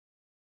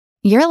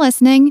You're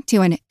listening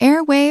to an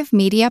Airwave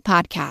Media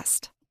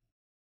Podcast.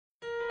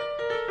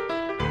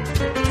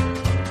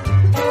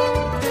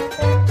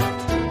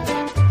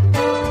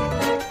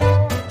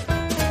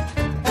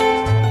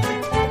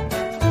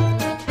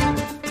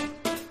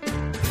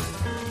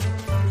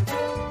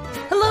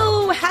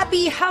 Hello,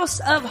 happy House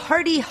of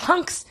Hearty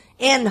Hunks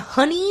and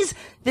Honeys.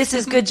 This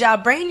is Good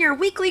Job Brain, your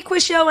weekly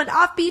quiz show and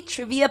offbeat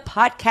trivia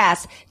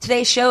podcast.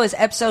 Today's show is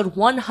episode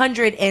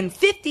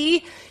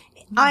 150.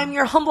 I'm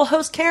your humble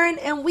host, Karen,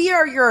 and we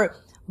are your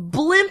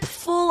blimp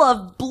full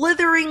of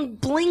blithering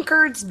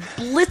blinkards,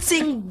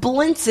 blitzing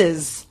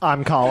blintzes.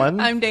 I'm Colin.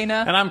 I'm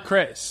Dana. And I'm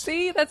Chris.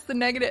 See, that's the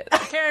negative.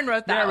 Karen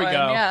wrote that There we one.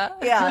 go.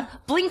 Yeah.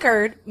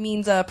 Blinkard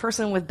means a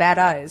person with bad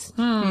eyes.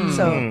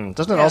 So,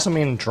 Doesn't it also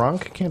mean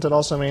drunk? Can't it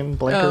also mean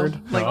blinkered?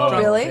 oh,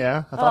 really?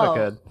 Yeah, I thought it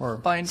could. Or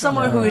Blind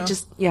Someone who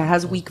just,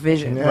 has weak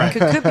vision.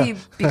 Could be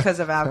because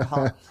of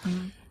alcohol.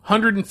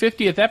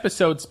 150th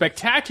episode,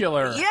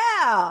 spectacular.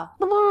 Yeah!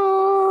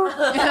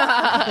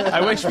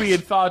 I wish we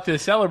had thought to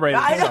celebrate it.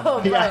 I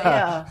know,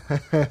 but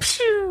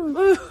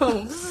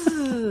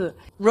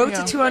Road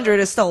to 200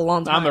 is still a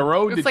long time. On the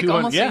road It's to like 200.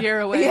 almost a year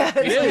away. Yeah,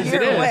 It is. a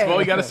year away. Well,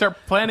 we got to start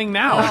planning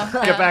now.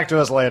 get back to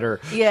us later.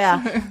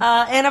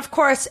 Yeah. And of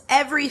course,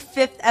 every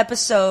fifth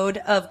episode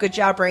of Good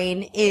Job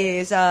Brain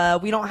is,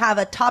 we don't have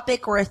a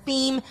topic or a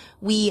theme.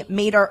 We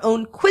made our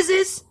own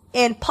quizzes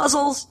and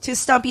puzzles to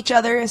stump each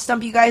other and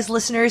stump you guys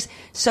listeners.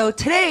 So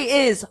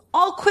today is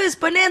All Quiz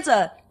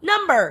Bonanza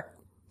number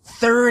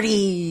 30.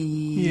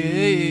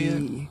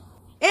 Yay.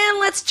 And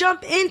let's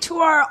jump into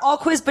our All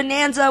Quiz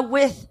Bonanza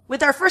with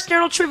our first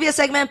journal trivia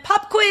segment,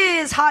 Pop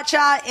Quiz, Hot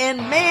Shot, and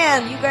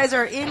man, you guys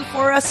are in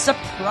for a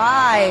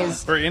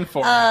surprise. We're in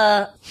for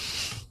it.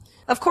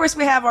 Of course,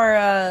 we have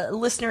our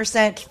listener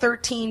sent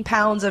 13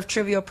 pounds of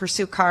Trivial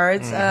Pursuit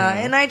cards,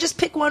 and I just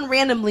pick one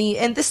randomly,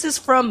 and this is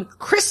from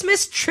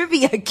Christmas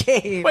Trivia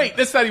Game. Wait,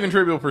 that's not even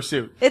Trivial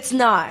Pursuit. It's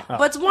not,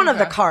 but it's one of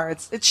the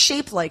cards. It's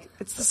shaped like,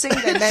 it's the same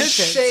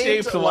dimension.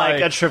 Shaped Like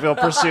a Trivial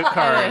Pursuit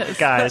card,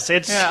 guys.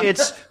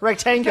 It's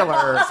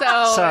rectangular.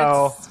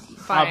 So It's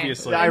fine.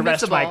 Obviously. I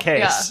rest my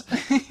case.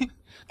 Yeah.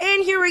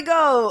 And here we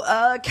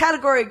go,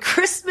 category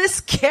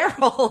Christmas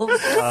carols.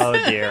 Oh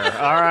dear.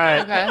 All right.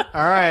 Okay.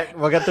 All right.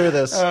 We'll get through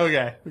this.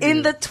 Okay.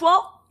 In the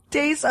 12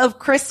 days of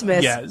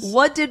Christmas, Yes.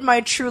 what did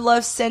my true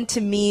love send to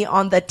me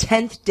on the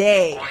 10th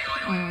day?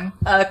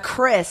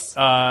 Chris.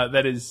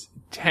 That is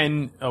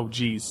 10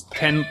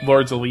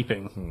 Lords a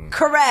Leaping.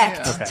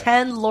 Correct. Okay.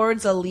 10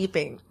 Lords a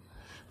Leaping.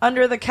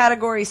 Under the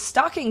category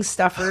Stocking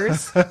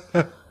Stuffers,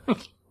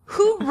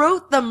 who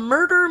wrote the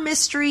murder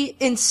mystery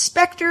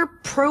Inspector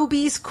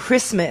Proby's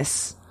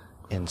Christmas?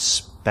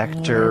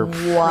 Inspector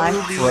What?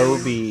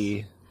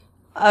 Proby.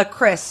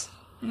 Chris.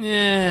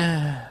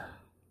 Yeah.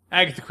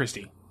 Agatha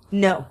Christie.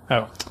 No.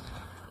 Oh.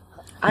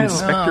 I don't know.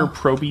 Inspector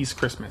Proby's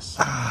Christmas.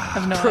 I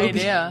have no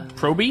idea.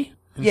 Proby?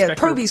 Yeah, Inspector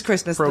Proby's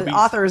Christmas. The Proby's-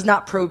 author is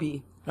not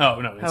Proby.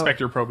 Oh, no.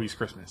 Inspector Proby's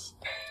Christmas.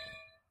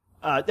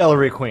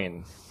 Ellery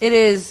Queen. It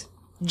is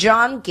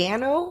John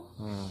Gano?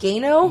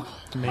 Gano?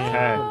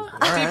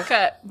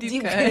 Okay.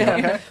 Deep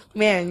cut.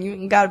 Man,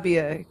 you gotta be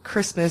a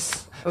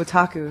Christmas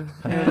otaku.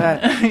 I know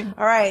that.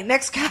 All right,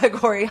 next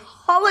category.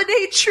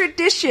 Holiday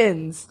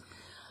traditions.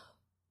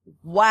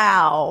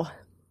 Wow.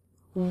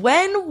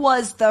 When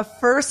was the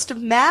first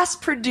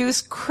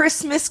mass-produced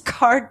Christmas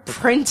card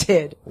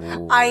printed?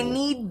 I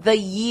need the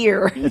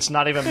year. It's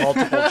not even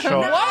multiple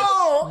choice.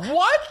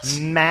 What?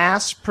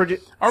 Mass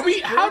produced. Are we?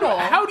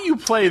 How do you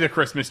play the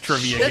Christmas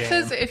trivia That game?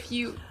 says if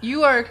you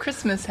are a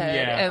Christmas head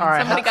Yeah. and All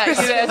right, somebody got you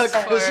this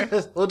for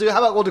How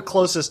about we'll do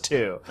closest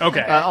to?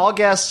 Okay. I'll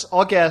guess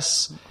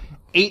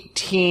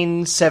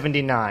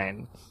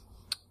 1879.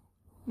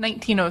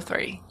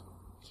 1903.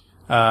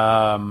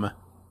 $1.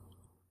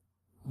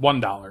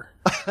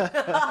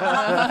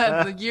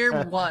 The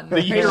year one.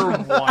 The year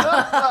one.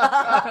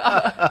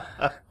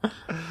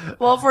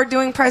 Well, if we're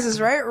doing Price is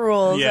Right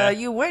rules, Yeah.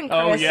 you win, Chris.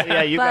 Oh, yeah.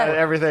 Yeah, you got But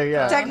everything.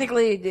 Yeah.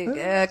 Technically,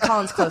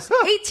 Colin's close.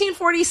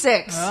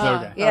 1846.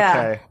 Okay. Yeah.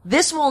 Okay.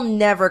 This will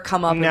never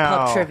come up in No.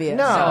 pub trivia.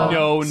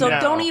 No. So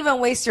No. don't even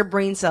waste your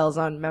brain cells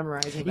on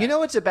memorizing that. You know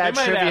what's a They bad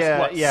might trivia? ask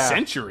what yeah.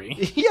 century.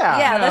 Yeah.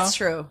 Yeah, that's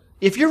true.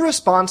 If your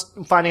response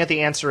finding out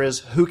the answer is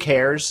 "Who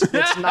cares?"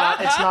 It's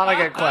not a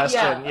good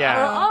question.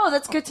 Yeah. Or, oh,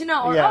 that's good to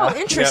know. Or, Yeah. oh,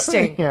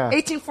 interesting. Yeah.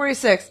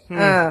 1846.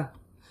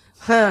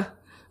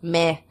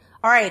 Meh.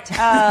 All right.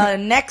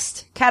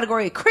 Next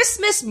category: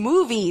 Christmas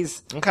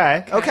movies.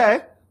 Okay. Okay.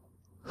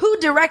 Who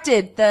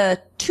directed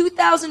the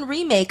 2000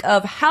 remake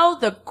of How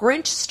the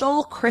Grinch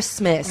Stole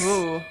Christmas?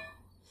 Ooh.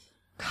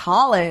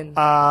 Colin.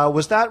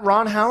 Was that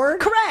Ron Howard?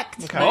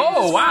 Correct. Okay.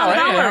 Oh, wow. Ron Hey,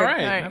 Howard. all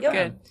right. All right, Yep.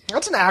 good.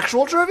 That's an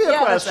actual trivia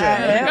question.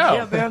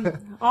 Yeah, There you yeah.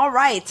 All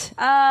right.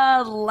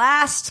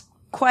 Last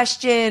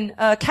question.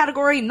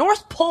 Category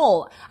North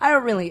Pole. I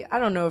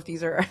don't know if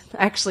these are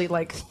actually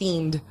like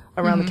themed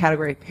around the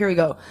category. Here we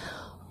go.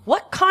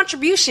 What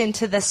contribution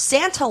to the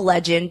Santa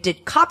legend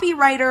did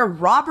copywriter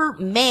Robert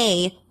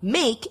May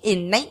make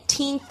in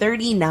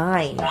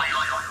 1939?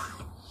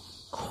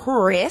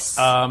 Chris.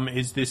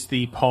 Is this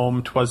the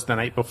poem "'Twas the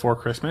Night Before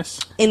Christmas"?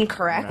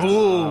 Incorrect.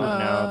 Oh,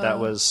 no, that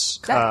was...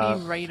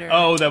 Copywriter.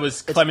 Oh, that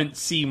was Clement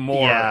C.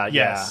 Moore. Yeah, yes.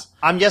 yeah.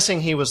 I'm guessing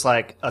he was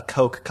like a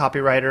Coke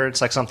copywriter. It's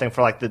like something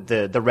for like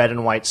the red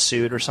and white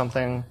suit or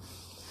something.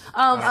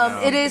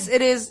 It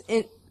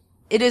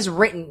is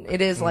written.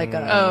 It is like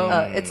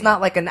it's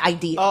not like an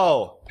idea.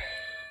 Oh.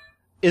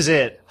 Is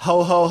it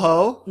ho ho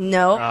ho?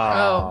 No.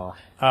 Oh.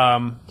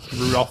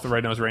 Rudolph the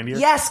Red-Nosed Reindeer.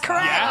 Yes,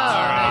 correct.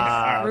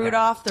 Yeah.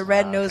 Rudolph the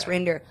Red-Nosed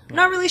Reindeer. I'm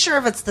not really sure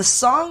if it's the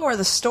song or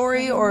the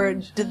story or are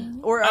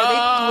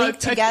they linked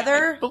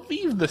together? I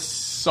believe the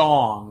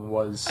song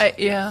was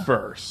Yeah.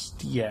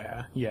 first.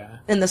 Yeah, yeah.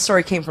 And the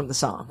story came from the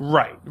song.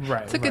 Right.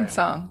 It's a good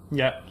song.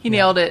 Yeah. He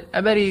nailed it.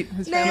 I bet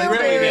his family Nailed was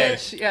really it.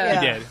 rich.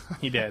 Yeah.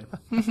 He did.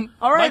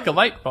 All right. Like a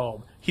light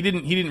bulb. He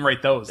didn't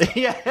write those. Though.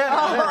 Yeah. He didn't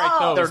write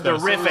those. They're though. So it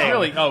was riffing.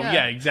 Really, Yeah.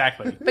 yeah,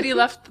 exactly. But he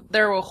left,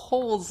 there were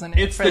holes in it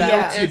It's for the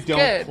that. notes you It's don't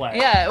good. play.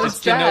 Yeah, it was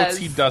it's jazz. the notes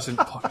he doesn't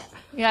play.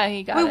 Yeah,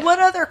 he got Wait, it. what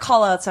other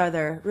call-outs are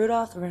there?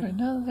 Rudolph the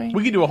Red-Nosed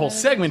We could do a whole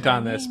segment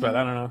on this, but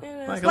I don't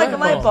know. It's like a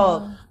light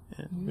bulb.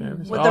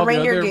 With the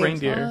reindeer games.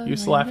 Reindeer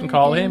used to laugh and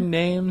call him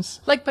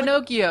names. Like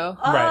Pinocchio.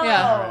 Right.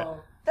 Yeah. Oh,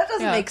 that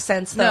doesn't Yeah. make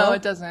sense, though. No,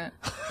 it doesn't.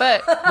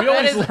 But We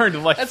always that is-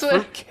 learned like that's what-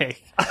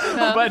 fruitcake,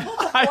 but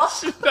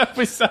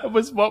that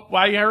was what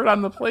I heard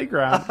on the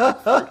playground.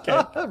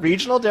 Fruitcake.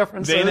 Regional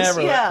differences. They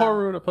never Yeah. let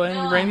poor Ruda play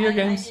any reindeer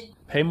games.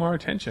 Pay more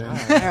attention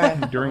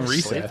during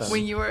recess.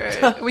 when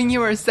you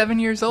were 7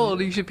 years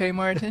old, you should pay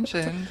more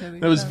attention. To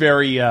It was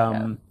very.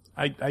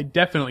 I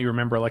definitely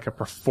remember like a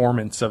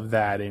performance of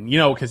that, and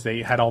because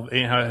they had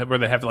where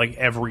they have like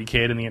every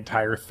kid in the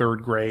entire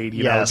third grade,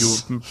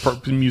 Yes. do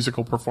a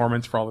musical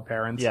performance for all the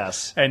parents.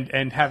 Yes.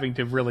 and having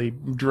to really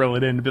drill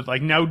it in a bit,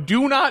 like, now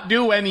do not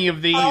do any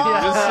of these.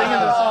 Just singing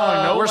the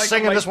song. No, We're like,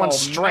 singing this one bulb,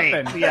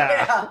 straight. nothing.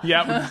 Yeah.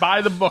 Yeah,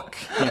 buy the book.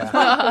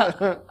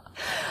 Yeah.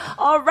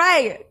 All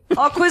right.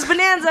 All Quiz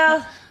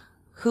Bonanza.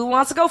 Who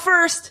wants to go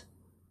first?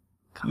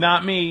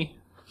 Not me.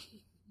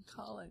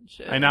 Colin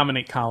I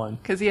nominate Colin.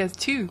 because he has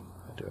two.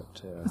 Do it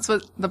too. That's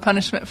what the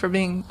punishment for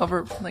being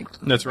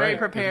That's very right.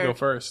 prepared. You go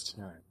first.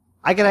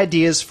 I get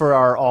ideas for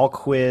our all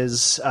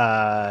quiz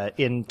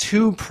in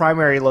two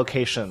primary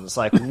locations.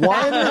 Like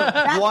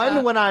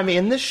one when I'm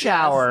in the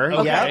shower.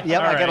 Okay.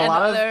 Yep. All I get a right.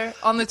 lot of Another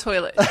on the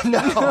toilet.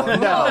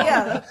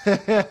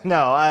 Yeah.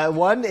 no.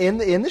 One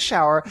in the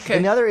shower,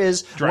 and the other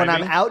is when I'm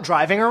Driving? out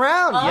driving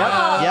around.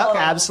 Yep,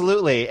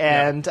 absolutely.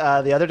 And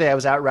the other day I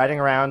was out riding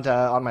around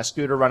on my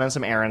scooter, running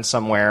some errands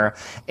somewhere,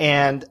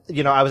 and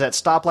I was at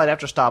stoplight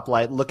after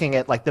stoplight, looking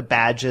at like the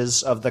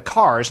badges of the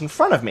cars in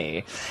front of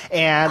me,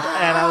 and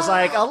I was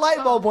like, a light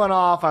bulb went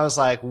off. I was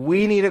like,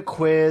 we need a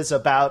quiz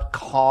about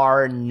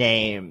car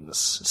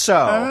names.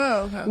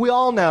 So we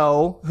all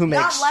know who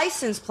makes Not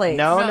license plates.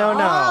 No.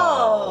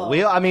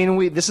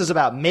 Oh. This is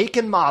about make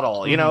and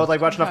model. Like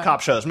watching enough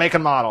cop shows. Make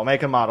and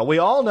model. We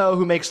all know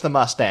who makes the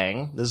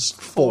Mustang. This is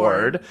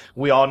Ford.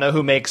 We all know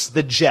who makes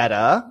the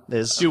Jetta.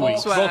 This is Dewey.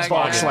 Volkswagen.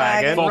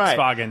 Volkswagen. Right.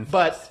 Volkswagen.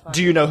 But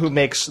do you know who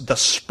makes the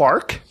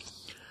Spark?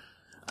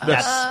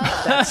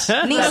 That's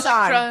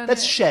Nissan.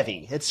 that's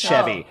Chevy. It's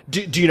Chevy.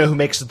 Do you know who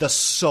makes the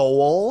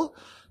Soul?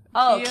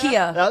 Oh,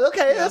 Kia.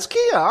 Okay, that's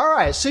Kia. All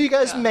right. So you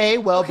guys may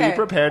well be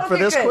prepared for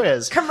this good.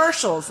 quiz.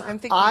 Commercials. I'm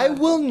thinking. I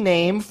will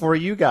name for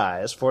you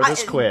guys for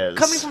this quiz.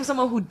 Coming from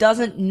someone who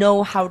doesn't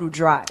know how to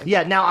drive.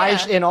 Yeah, now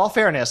in all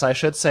fairness, I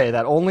should say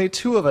that only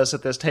two of us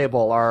at this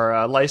table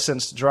are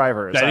licensed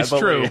drivers. That is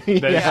true.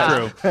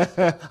 That is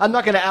true. I'm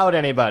not going to out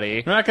anybody.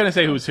 I'm not going to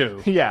say who's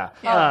who. Yeah.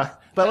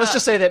 But let's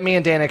just say that me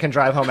and Dana can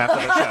drive home after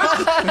the show.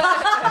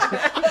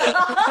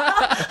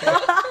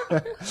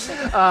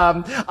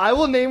 I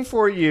will name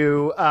for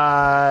you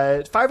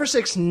 5 or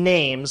 6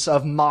 names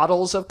of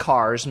models of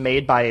cars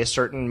made by a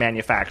certain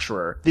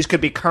manufacturer. These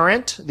could be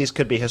current. These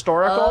could be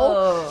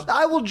historical.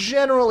 I will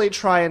generally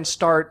try and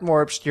start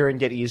more obscure and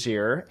get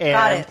easier. And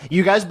Got it.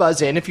 you guys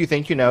buzz in if you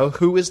think you know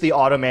who is the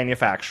auto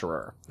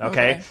manufacturer.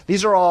 Okay?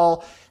 These are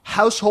all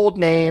household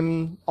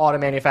name auto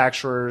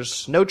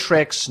manufacturers. No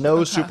tricks,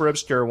 no super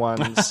obscure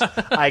ones.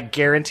 I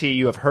guarantee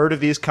you have heard of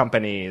these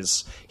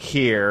companies.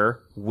 Here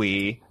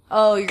we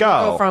Oh, you're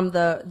gonna Go. go from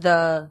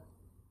the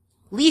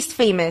least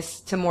famous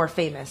to more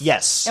famous.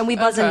 Yes. And we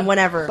buzz in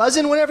whenever. Buzz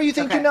in whenever you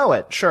think you know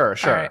it. Sure.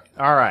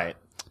 All right.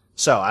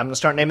 So I'm going to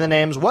start naming the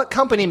names. What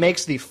company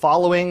makes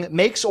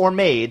or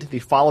made the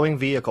following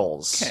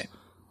vehicles? Okay.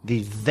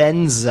 The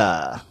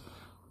Venza,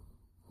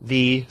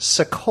 the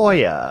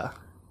Sequoia,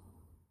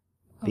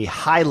 the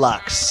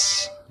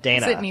Hilux.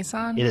 Dana. Is it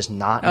Nissan? It is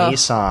not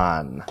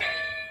Nissan.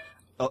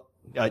 Oh,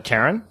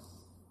 Karen?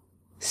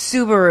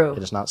 Subaru.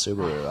 It is not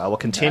Subaru. I will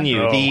continue.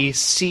 No. The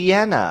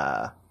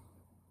Sienna,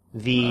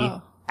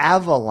 the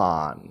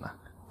Avalon.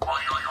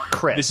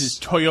 Chris. This is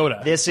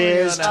Toyota. This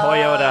is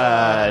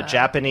Toyota.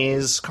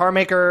 Japanese car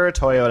maker,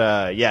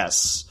 Toyota.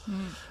 Yes.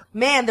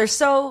 Man, they're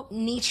so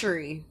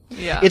niche-y.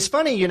 Yeah. It's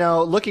funny,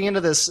 looking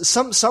into this,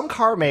 some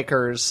car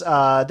makers,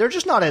 they're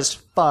just not as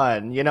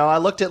fun. I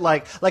looked at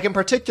like in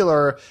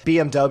particular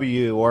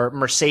BMW or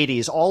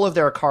Mercedes, all of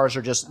their cars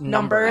are just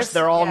numbers.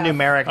 They're all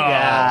numeric.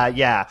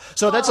 Yeah.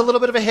 So that's a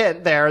little bit of a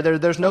hint there.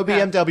 There's no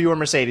BMW or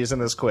Mercedes in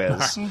this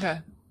quiz. Okay.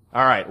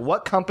 All right.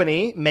 What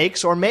company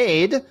makes or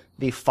made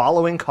the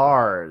following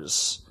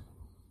cars?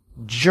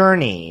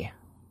 Journey.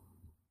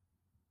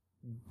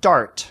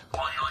 Dart.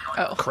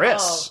 Oh.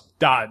 Chris.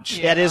 Dodge.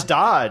 Yeah, it is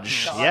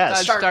Dodge.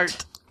 Yes.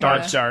 Dart.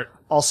 Dart.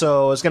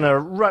 Also, I was going to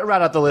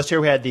write out the list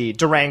here. We had the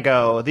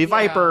Durango, the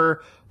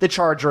Viper, the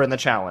Charger, and the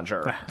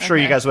Challenger. I'm sure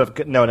you guys would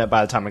have known it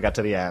by the time we got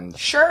to the end.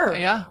 Sure.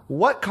 Yeah.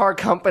 What car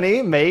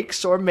company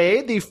makes or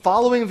made the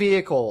following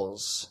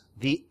vehicles?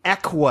 The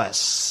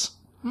Equus.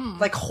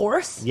 Like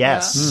horse?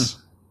 Yes.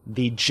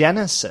 The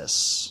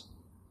Genesis.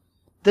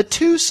 The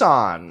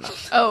Tucson.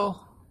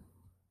 Oh.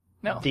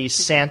 No. The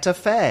Santa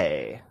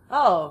Fe.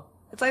 Oh.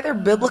 It's either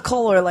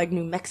biblical or like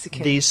New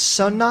Mexican. The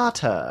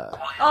Sonata.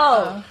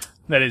 Oh.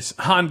 That is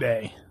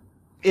Hyundai.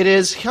 It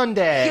is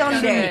Hyundai.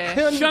 Hyundai.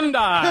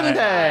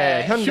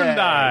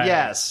 Hyundai.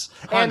 Yes.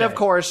 And of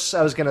course,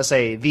 I was going to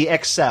say the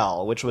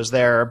Excel, which was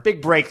their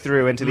big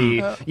breakthrough into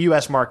the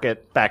U.S.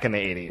 market back in the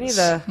 80s. Need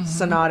a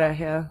Sonata,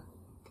 yeah.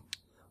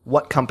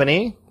 What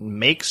company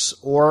makes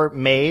or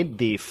made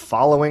the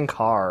following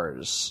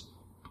cars?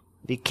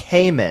 The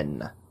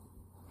Cayman.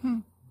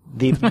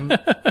 The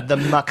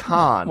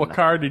Macan. What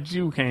car did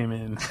you came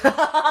in?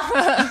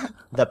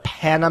 The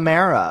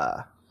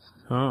Panamera.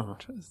 Oh,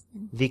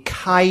 The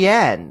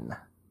Cayenne.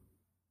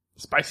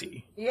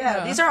 spicy.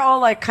 Yeah, these are all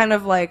like kind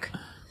of like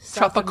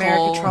South Tropical,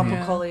 American,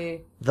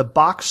 tropical-y. The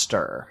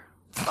Boxster.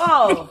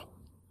 Oh,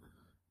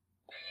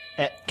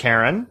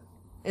 Karen?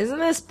 isn't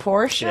this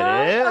Porsche?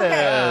 It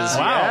is.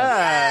 Okay.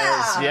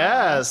 Wow.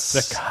 Yes.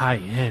 The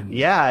Cayenne.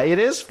 Yeah, it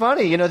is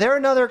funny. They're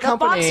another The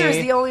company. Boxster's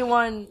the only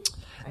one.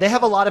 They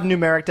have a lot of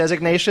numeric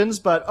designations,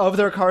 but of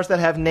their cars that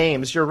have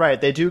names, you're right.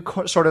 They do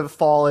sort of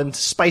fall into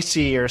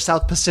spicy or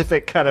South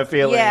Pacific kind of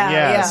feeling.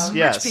 Yeah, rich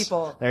yes.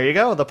 people. There you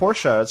go. The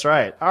Porsche. That's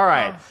right. All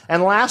right.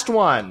 And last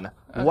one.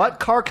 Okay. What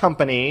car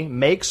company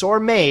makes or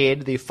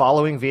made the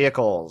following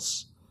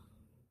vehicles?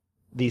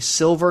 The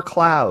Silver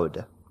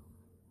Cloud.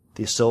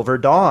 The Silver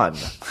Dawn.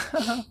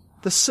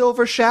 The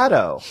Silver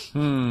Shadow.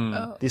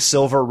 The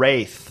Silver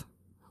Wraith.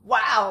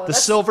 Wow. The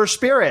Silver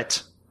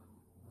Spirit.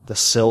 The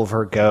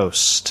Silver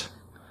Ghost.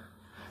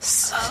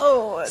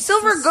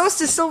 Silver Ghost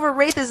to Silver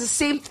Wraith is the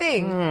same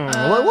thing.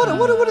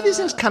 What do these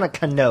things kind of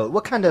connote?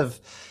 What kind of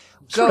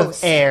sort of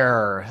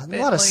air? A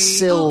lot of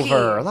silver. Spooky.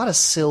 A lot of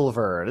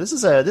silver. This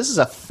is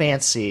a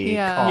fancy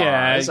car.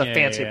 Yeah, This is a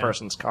fancy yeah.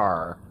 person's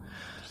car.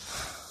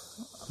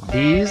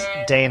 These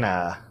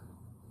Dana.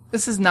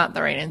 This is not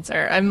the right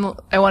answer. I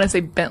want to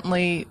say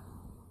Bentley.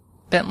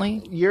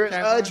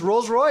 It's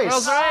Rolls Royce.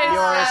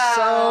 Rolls-Royce.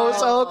 You're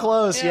so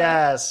close.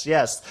 Yeah.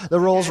 Yes. The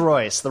Rolls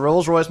Royce. The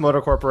Rolls Royce Motor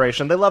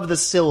Corporation. They love the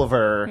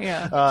silver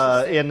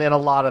in a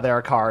lot of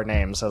their car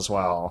names as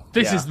well.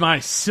 This is my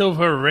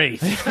Silver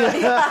Wraith.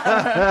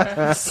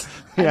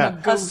 Yeah.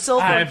 A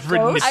silver I've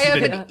ridden ghost. this I have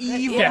to an the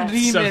evil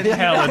depths of demon.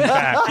 hell and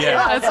back.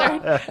 Yeah. That's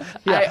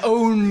right. I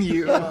own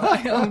you.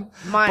 I own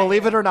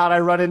Believe it or not, I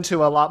run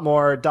into a lot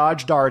more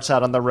Dodge Darts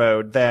out on the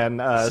road than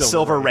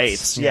silver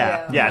Wraiths.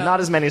 Yeah,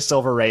 not as many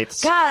silver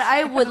Wraiths. God,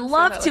 I would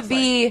love to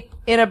be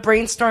in a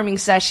brainstorming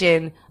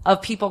session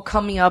of people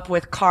coming up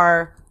with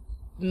car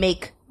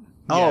make.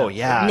 Oh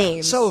yeah,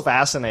 names. so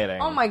fascinating.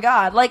 Oh my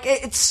God, like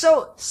it's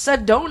so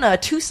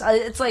Sedona, Tucson.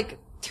 It's like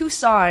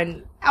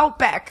Tucson,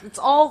 Outback. It's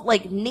all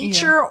like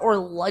nature or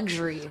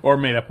luxury. Or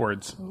made up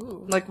words.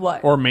 Like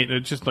what? Or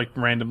it's just like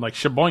random, like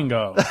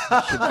shaboingo.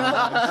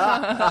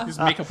 Just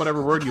make up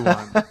whatever word you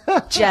want.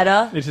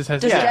 Jetta. It just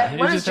has. Does yeah. Jet- it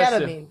what does just has Jetta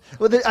to- mean?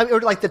 Well,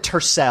 or like the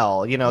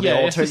Tercel, the Yeah, old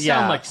it has to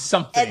sound like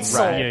something.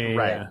 Edsel.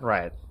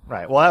 Right.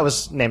 Right. Well, that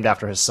was named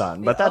after his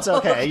son, but that's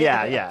okay.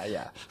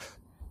 Yeah.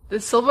 The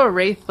Silver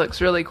Wraith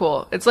looks really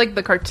cool. It's like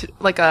the cartoon,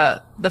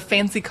 the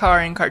fancy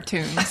car in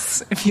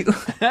cartoons. If you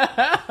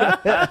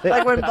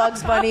Like when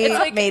Bugs Bunny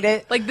made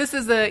it. like, this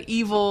is a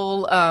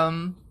evil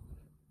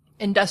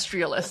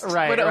industrialist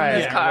Right, would own right.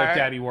 this Yeah, car. like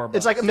Daddy Warbucks.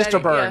 It's like Mr.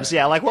 Burns.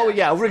 Yeah, like what?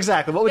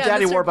 Exactly. What would Yeah,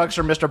 Daddy Mr. Warbucks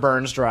or Mr.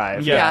 Burns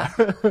drive? Yeah.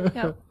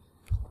 Yeah.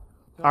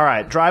 All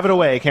right, drive it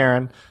away,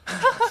 Karen.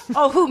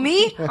 Oh, who,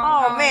 me?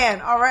 Oh man,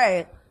 all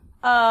right.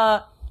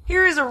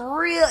 Here's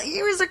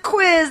a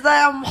quiz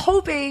that I'm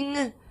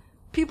hoping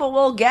people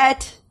will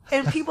get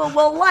and people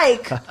will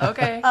like.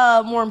 Okay.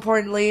 More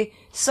importantly.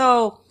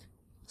 So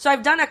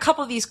I've done a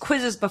couple of these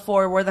quizzes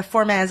before where the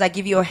format is I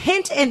give you a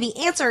hint and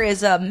the answer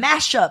is a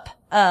mashup,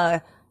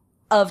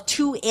 of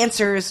two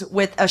answers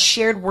with a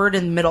shared word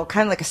in the middle,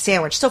 kind of like a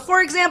sandwich. So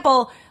for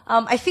example,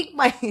 I think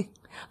my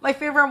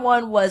favorite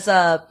one was,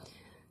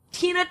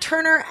 Tina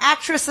Turner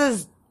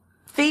actress's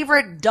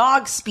favorite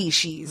dog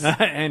species.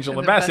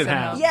 Angela Bassett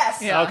Hound.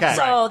 Yes. Yeah. Okay.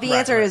 So the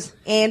answer is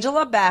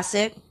Angela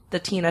Bassett, the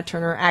Tina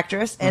Turner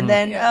actress, and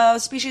then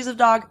species of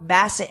dog,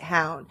 Basset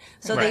Hound.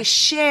 So they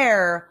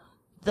share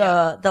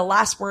the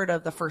last word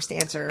of the first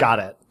answer. Got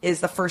it.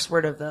 Is the first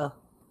word of the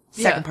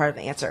second part of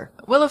the answer.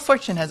 Wheel of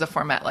Fortune has a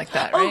format like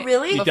that, Oh, right?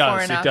 really? It Before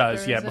does. and It after,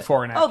 does. Yeah, is it?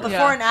 before and after. Oh, before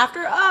Yeah. and after?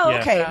 Oh, Yeah.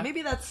 okay. Yeah.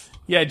 Maybe that's...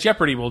 Yeah,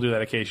 Jeopardy will do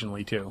that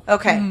occasionally too.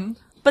 Okay.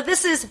 But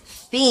this is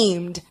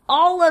themed.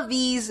 All of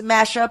these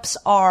mashups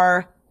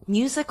are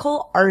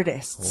musical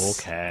artists.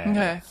 Okay.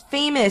 Okay.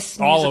 Famous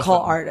All of musical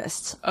them.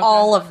 artists.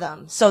 All of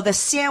them. So the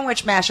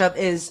sandwich mashup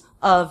is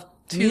of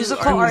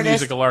musical artists.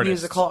 musical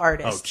artists.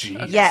 artists.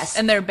 Oh, gee. Yes.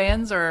 And their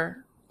bands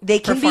or They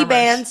can be performers?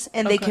 bands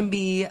and they Okay. can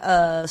be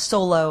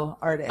solo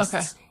artists.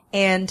 Okay.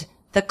 And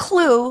the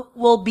clue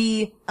will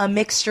be a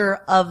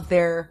mixture of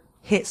their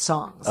hit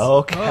songs.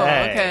 Okay. Oh,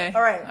 okay.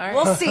 All right.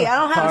 We'll see. I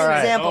don't have All any right.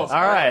 examples.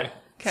 All right.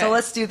 Okay. So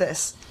let's do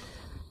this.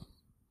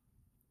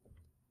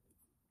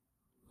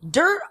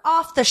 Dirt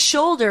off the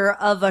shoulder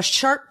of a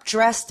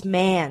sharp-dressed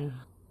man.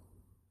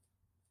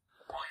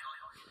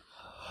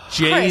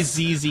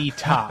 JZZ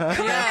Top.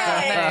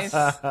 Yeah, nice.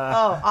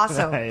 Oh,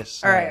 awesome.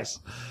 Nice. All right. Nice.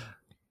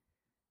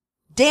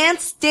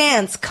 Dance,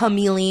 dance,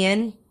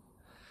 chameleon.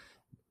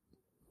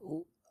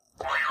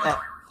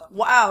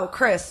 Wow,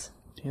 Chris.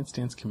 Dance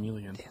Dance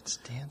Chameleon.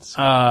 Dance.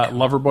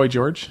 Loverboy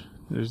George.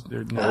 There's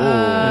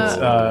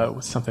no.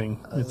 It's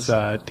something. It's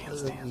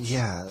Dance Dance.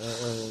 Yeah.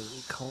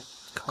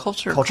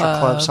 Culture Culture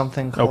Club.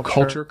 Something. Oh,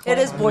 Culture Club.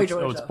 It is Boy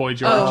George, Oh, it's though. Boy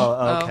George.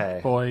 Oh, okay.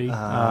 Boy.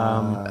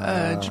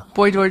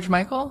 Boy George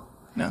Michael?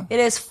 No. It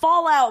is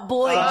Fallout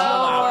Boy George.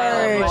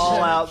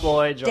 All Out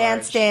Boy George.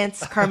 Dance,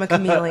 dance, Karma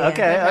Chameleon.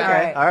 Okay.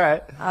 Okay. All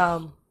right.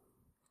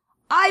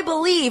 I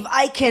believe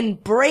I can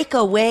break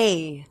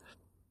away.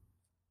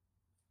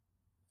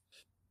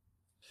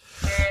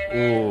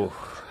 Ooh.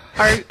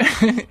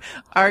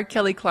 R.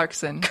 Kelly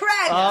Clarkson.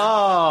 Correct.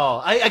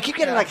 Oh, I keep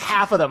getting like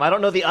half of them. I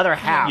don't know the other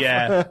half.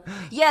 Yeah.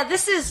 Yeah,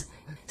 this is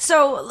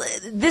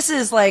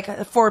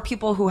like for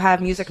people who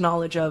have music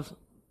knowledge of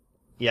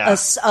Yeah.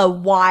 a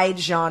wide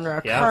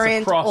genre, Yeah,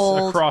 current,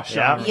 old. across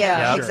genre.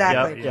 Yeah, Yep,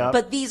 exactly. yep, yep.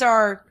 But these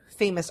are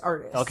famous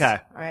artists. Okay.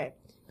 All right.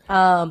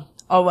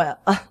 Oh well.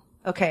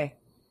 Okay.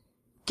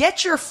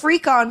 Get your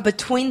freak on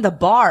between the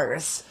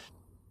bars.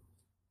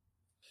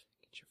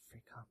 Get your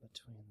freak on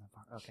between the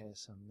bar. Okay,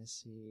 so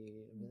Miss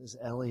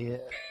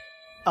Elliott.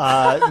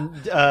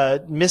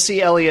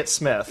 Missy Elliott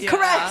Smith.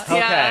 Correct. Okay.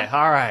 Yeah.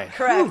 All right.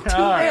 Correct. Two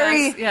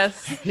very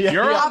Yes.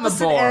 You're on the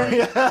opposite board.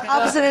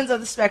 opposite ends of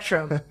the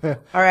spectrum. All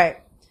right.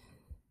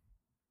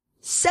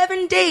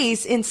 7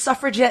 days in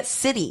Suffragette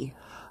City.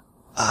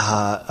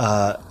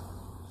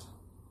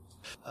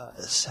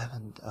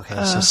 7.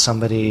 Okay, so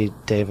somebody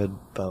David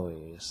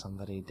Bowie.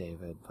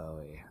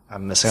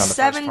 I'm missing on the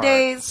 7 first part.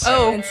 days.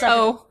 in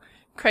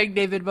Craig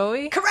David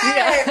Bowie?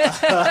 Correct.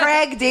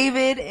 Craig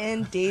David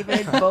and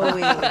David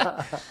Bowie.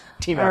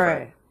 Team All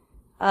effort.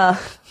 right.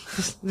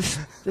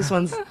 This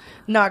one's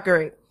not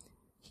great.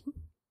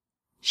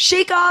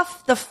 Shake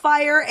off the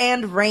fire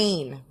and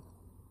rain.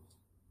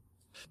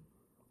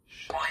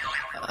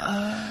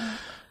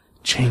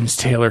 James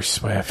Taylor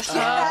Swift.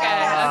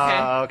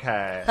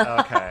 Okay.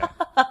 Okay.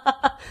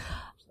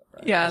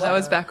 Yeah, that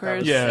was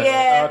backwards. Yeah.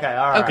 Yeah. Okay.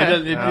 All right.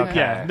 Okay.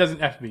 Yeah, it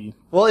doesn't have to be.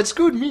 Well, it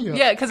screwed me.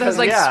 Yeah, because I was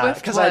like,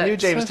 Swift. because I what? knew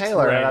James Swift.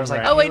 Taylor, and I was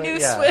Right, like, right. Oh, I knew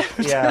yeah, Swift.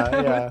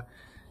 Yeah.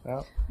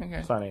 Well,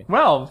 Okay. funny.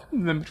 Well,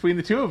 then between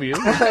the two of you,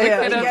 Yeah, Could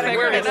have you gotta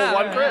figured it go out.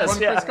 one Chris.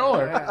 one Yeah. Chris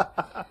Kohler.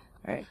 All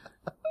right.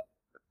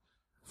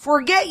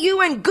 Forget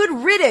you and good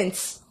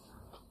riddance.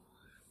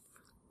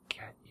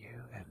 Get you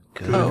and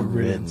good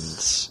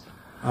riddance.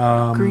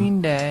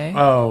 Green Day.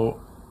 Oh,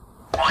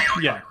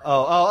 yeah.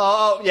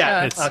 Oh,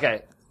 yeah. It's-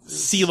 Okay.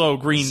 CeeLo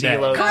Green Day.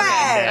 CeeLo Correct.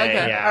 Green Day,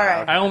 Okay. yeah. All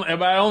right.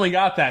 I only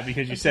got that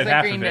because you said It's a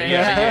half Green of it. Day.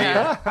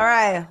 Yeah. All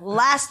right.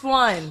 Last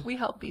one. We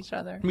help each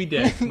other. We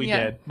did. We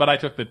Yeah. did. But I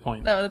took the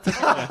point. No, that's okay.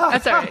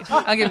 That's all right.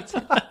 I'll give it to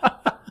you.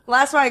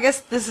 Last one. I guess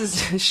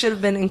this should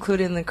have been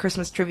included in the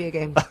Christmas trivia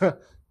game.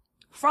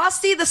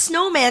 Frosty the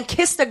Snowman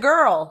kissed a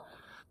girl.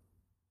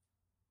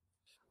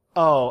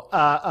 Oh,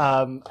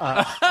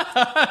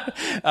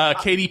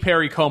 Katy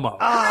Perry Como.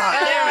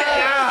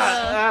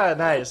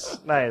 nice.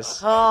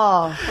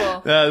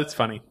 Oh. That's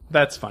funny.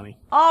 That's funny.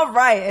 All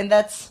right. And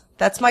that's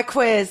my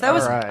quiz. That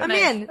was, right. I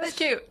mean, That's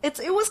cute.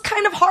 it was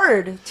kind of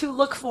hard to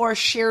look for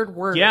shared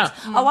words. Yeah.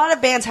 A lot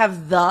of bands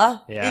have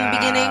the Yeah. in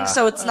beginning,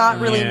 so it's not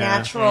really Yeah.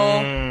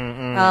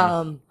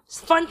 natural.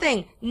 It's a fun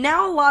thing.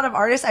 Now a lot of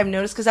artists I've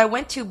noticed, because I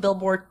went to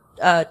Billboard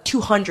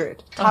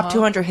 200, top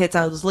 200 hits,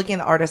 I was looking at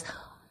the artists.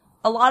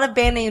 A lot of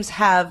band names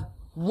have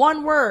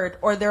one word,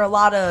 or there are a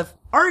lot of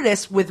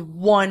artists with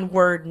one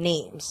word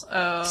names.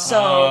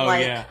 So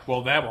like yeah.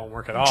 Well, that won't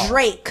work at all.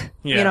 Drake,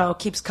 Yeah.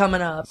 keeps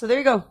coming up. So there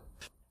you go.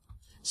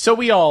 So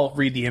we all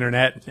read the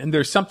internet, and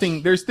there's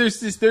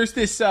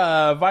this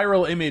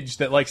viral image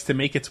that likes to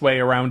make its way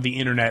around the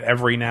internet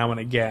every now and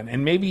again.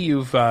 And maybe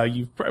you've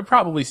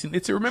probably seen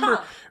it.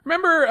 Remember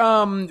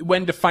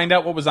when to find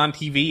out what was on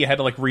TV, you had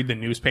to like read the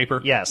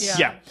newspaper? Yes.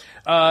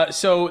 Yeah.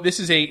 So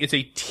this is it's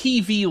a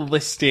TV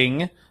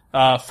listing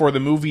for the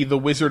movie The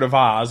Wizard of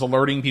Oz,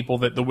 alerting people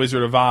that The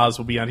Wizard of Oz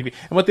will be on TV.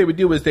 And what they would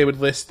do is they would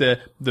list the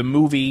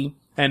movie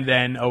and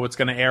then, it's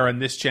going to air on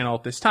this channel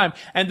at this time,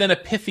 and then a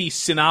pithy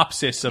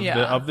synopsis of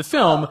the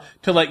film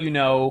to let you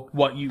know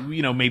what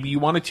maybe you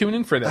want to tune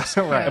in for this.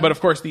 Right. But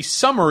of course, the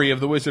summary of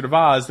The Wizard of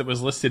Oz that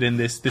was listed in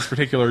this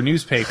particular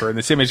newspaper, and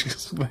this image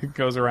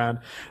goes around,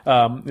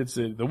 it's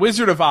The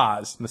Wizard of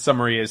Oz, and the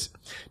summary is,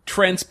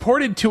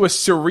 transported to a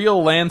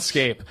surreal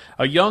landscape,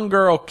 a young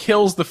girl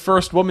kills the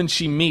first woman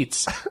she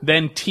meets,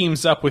 then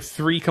teams up with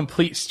 3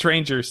 complete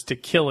strangers to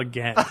kill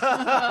again.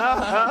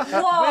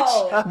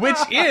 Whoa! Which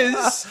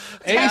is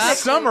a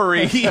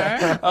summary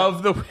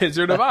of The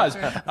Wizard of Oz.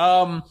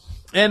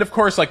 And of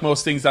course, like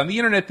most things on the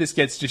internet, this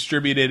gets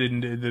distributed,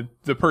 and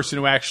the person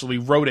who actually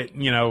wrote it,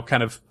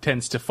 kind of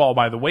tends to fall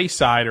by the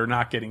wayside or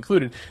not get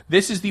included.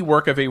 This is the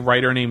work of a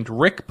writer named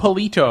Rick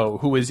Polito,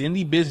 who is in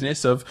the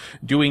business of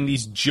doing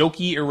these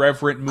jokey,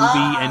 irreverent movie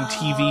and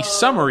TV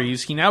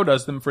summaries. He now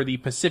does them for the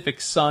Pacific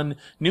Sun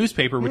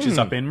newspaper, which is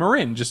up in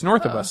Marin, just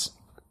north of us.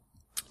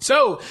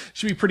 So,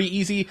 should be pretty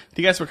easy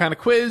to guess what kind of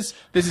quiz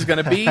this is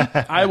going to be.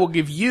 I will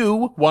give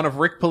you one of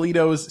Rick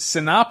Polito's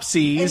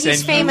synopses. And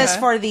he's famous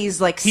for these,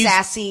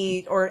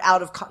 sassy or not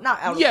out of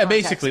context.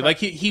 Basically. Like,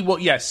 he will,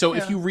 yes. So,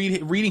 if you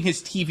reading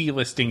his TV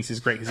listings is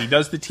great, because he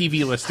does the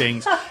TV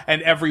listings,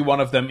 and every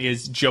one of them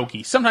is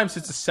jokey. Sometimes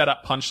it's a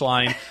setup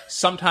punchline.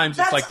 Sometimes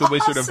it's like The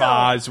Wizard of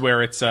Oz,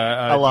 where it's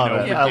a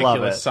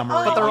ridiculous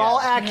summary. But they're all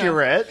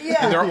accurate.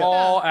 Yeah. They're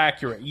all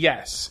accurate,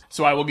 yes.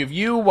 So I will give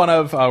you one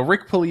of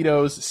Rick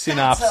Polito's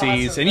synopses,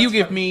 and you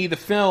give me the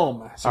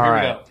film. So here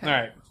we go.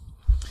 All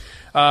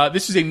right.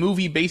 This is a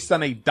movie based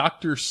on a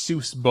Dr.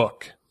 Seuss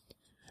book.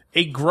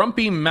 A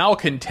grumpy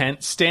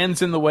malcontent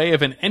stands in the way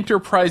of an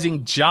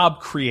enterprising job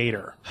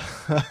creator.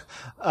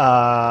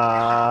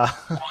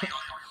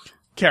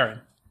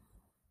 Karen.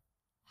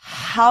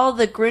 How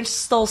the Grinch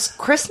Stole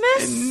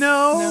Christmas?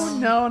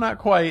 No, not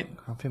quite.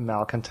 Grumpy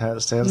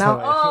malcontent stands in the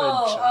way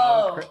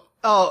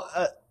of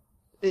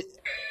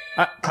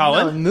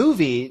Colin? No,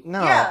 movie?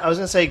 No. Yeah. I was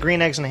going to say Green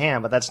Eggs and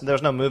Ham, but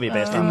there's no movie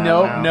based on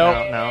that.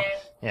 No.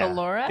 Yeah. The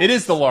Lorax? It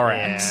is the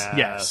Lorax.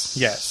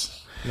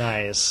 Yes.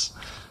 Nice.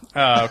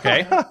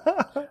 Okay.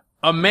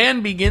 A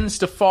man begins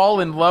to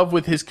fall in love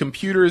with his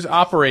computer's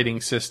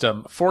operating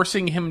system,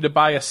 forcing him to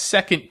buy a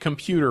second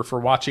computer for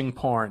watching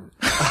porn.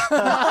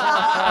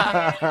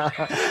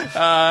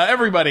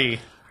 Everybody.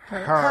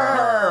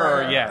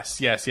 Her. Yes.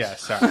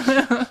 Sorry.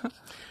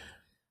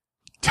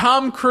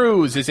 Tom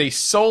Cruise is a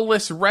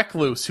soulless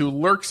recluse who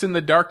lurks in the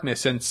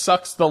darkness and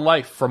sucks the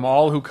life from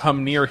all who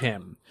come near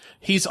him.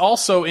 He's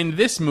also in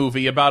this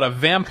movie about a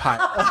vampire.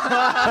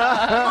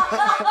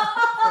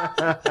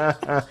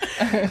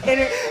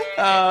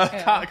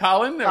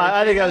 Colin?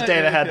 I think that was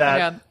Dana had that.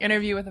 Yeah.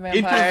 Interview with a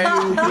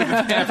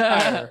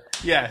Vampire.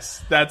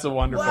 Yes, that's a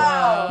wonderful.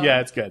 Wow. Yeah,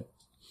 it's good.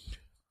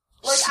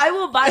 I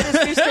will buy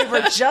this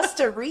newspaper just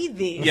to read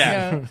these.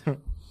 Yeah.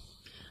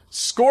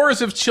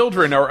 Scores of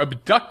children are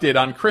abducted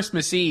on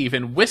Christmas Eve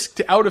and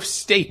whisked out of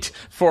state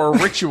for a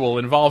ritual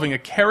involving a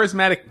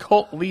charismatic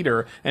cult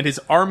leader and his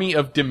army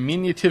of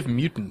diminutive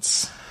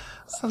mutants.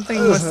 Something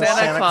with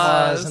Santa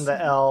Claus. And the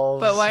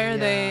elves. But why are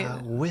they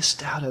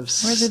whisked out of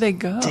state? Where do they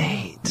go?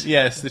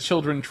 Yes, the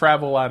children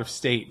travel out of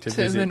state to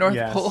visit the North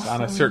Pole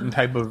on a certain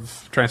type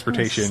of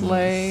transportation.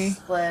 Sleigh.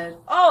 Sled.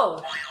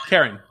 Oh,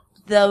 Karen.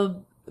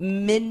 the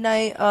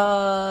Midnight.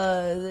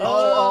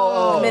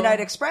 Midnight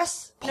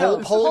Express.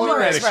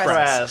 Polar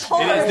Express.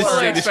 This is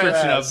a Express.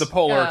 description of the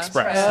Polar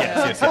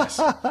Express.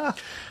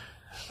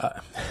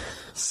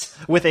 Yes.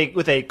 With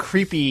a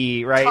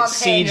creepy, right, Tom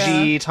CG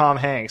Hanks. Tom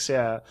Hanks,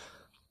 yeah.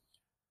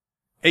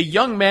 A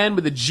young man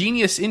with a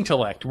genius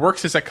intellect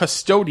works as a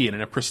custodian in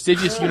a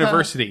prestigious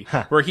university,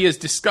 where he is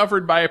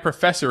discovered by a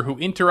professor who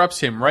interrupts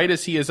him right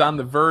as he is on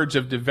the verge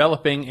of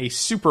developing a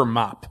super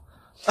mop.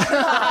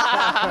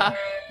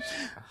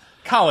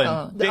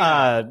 Colin.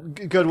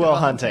 Goodwill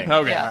Hunting.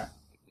 Okay. Yeah.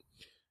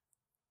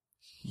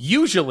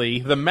 Usually,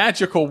 the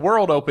magical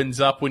world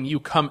opens up when you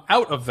come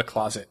out of the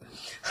closet.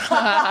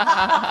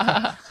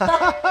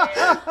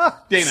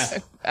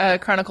 Dana.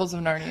 Chronicles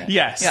of Narnia.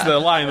 Yes, Yeah. The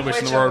Lion, the Witch,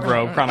 and the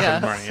Wardrobe, Chronicles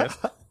of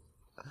Narnia.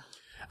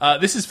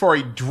 Yes. This is for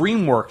a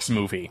DreamWorks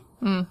movie.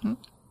 Mm-hmm.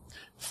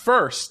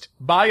 First,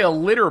 buy a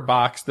litter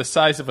box the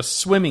size of a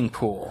swimming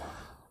pool.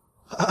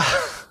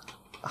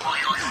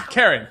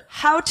 Karen.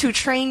 How to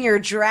Train Your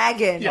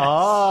Dragon. Yes.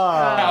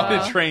 How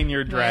to Train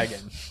Your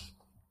Dragon.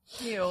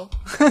 Ew.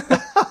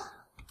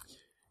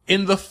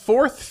 In the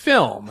fourth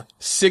film,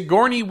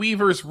 Sigourney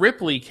Weaver's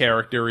Ripley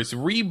character is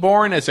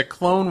reborn as a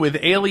clone with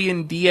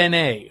alien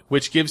DNA,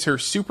 which gives her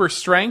super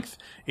strength,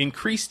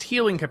 increased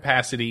healing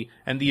capacity,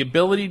 and the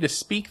ability to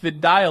speak the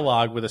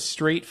dialogue with a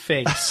straight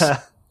face.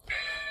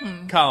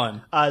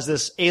 Colin. Is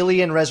this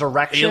Alien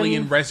Resurrection?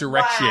 Alien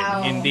Resurrection,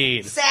 Wow.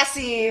 indeed.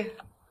 Sassy.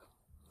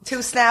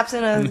 2 snaps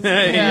in a...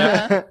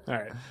 Yeah. All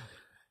right.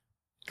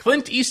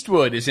 Clint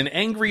Eastwood is an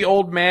angry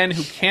old man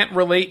who can't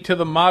relate to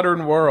the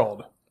modern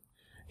world.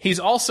 He's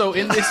also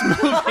in this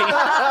movie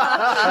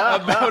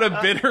about a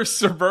bitter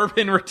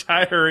suburban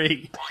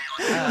retiree.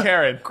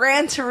 Karen.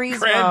 Gran Turismo.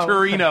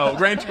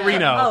 Gran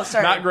Torino. Oh,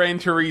 sorry. Not Gran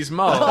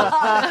Turismo.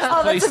 That's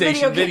a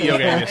PlayStation video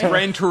game. game. It's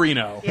Gran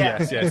Torino.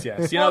 Yeah. Yes.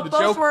 You Well, know,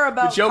 both were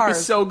about the joke cars.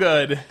 is so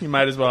good, you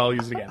might as well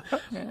use it again.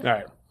 All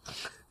right.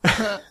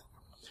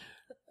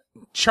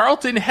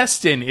 Charlton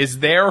Heston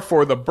is there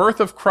for the birth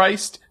of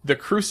Christ, the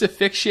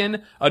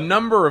crucifixion, a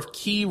number of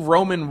key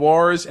Roman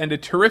wars, and a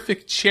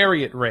terrific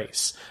chariot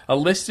race. A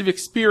list of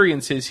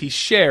experiences he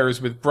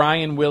shares with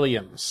Brian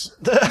Williams.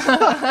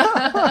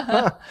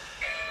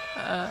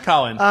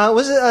 Colin.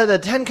 Was it the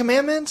Ten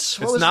Commandments?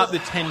 It's not the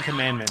Ten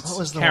Commandments. What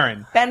was the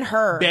Karen.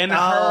 Ben-Hur. Ben-Hur.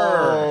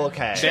 Oh,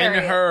 okay.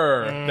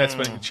 Ben-Hur. That's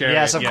what chariot.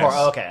 Yes, of course.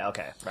 Okay,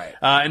 right.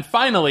 And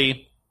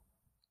finally,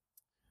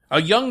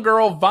 a young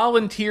girl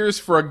volunteers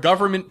for a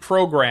government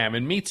program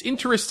and meets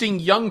interesting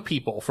young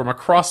people from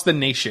across the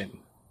nation.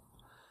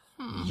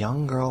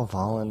 Young girl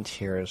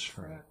volunteers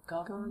for a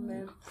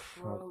government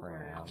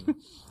program.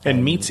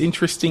 And meets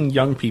interesting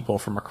young people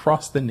from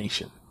across the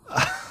nation.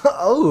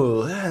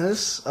 Oh,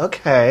 yes.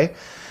 Okay.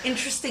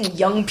 Interesting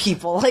young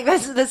people. Like,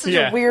 that's such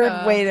a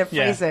weird way to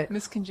phrase it.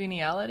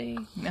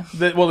 Miscongeniality? No.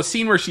 The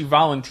scene where she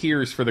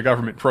volunteers for the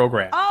government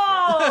program.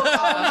 Oh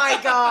my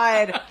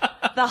God.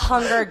 The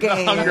Hunger Games.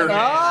 The Hunger Games.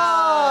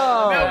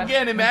 Oh. Now,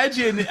 again,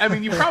 imagine, I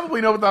mean, you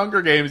probably know what the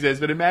Hunger Games is,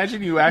 but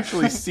imagine you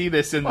actually see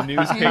this in the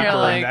newspaper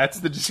and that's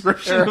the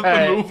description of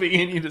the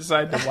movie and you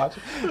decide to watch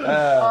it.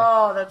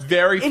 That's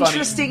very funny.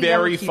 interesting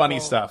Very young funny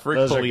people. stuff. Rick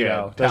Those are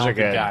Polito, good. Those are talented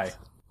good. guy.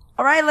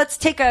 All right, let's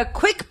take a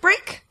quick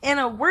break and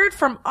a word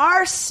from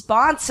our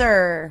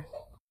sponsor.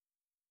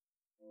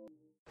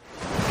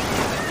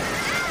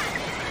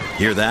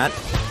 Hear that?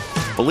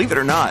 Believe it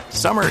or not,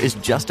 summer is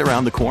just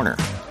around the corner.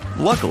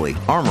 Luckily,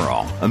 Armor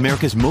All,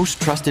 America's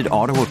most trusted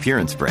auto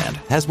appearance brand,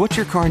 has what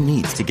your car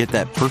needs to get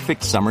that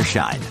perfect summer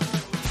shine.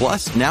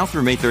 Plus, now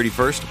through May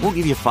 31st, we'll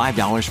give you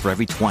 $5 for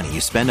every $20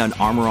 you spend on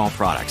Armor All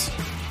products.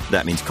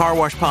 That means car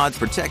wash pods,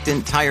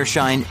 protectant, tire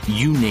shine,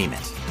 you name it.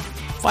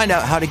 Find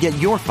out how to get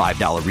your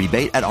 $5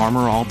 rebate at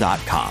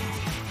armorall.com.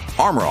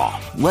 Armor All,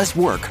 less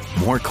work,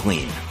 more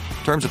clean.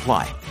 Terms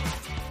apply.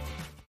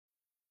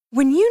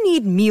 When you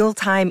need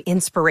mealtime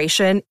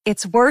inspiration,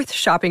 it's worth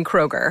shopping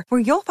Kroger, where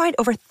you'll find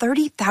over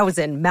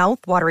 30,000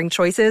 mouth-watering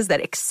choices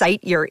that excite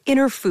your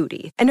inner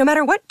foodie. And no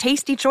matter what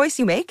tasty choice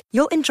you make,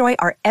 you'll enjoy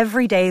our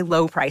everyday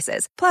low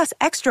prices, plus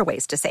extra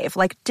ways to save,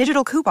 like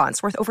digital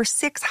coupons worth over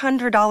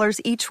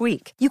 $600 each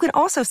week. You can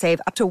also save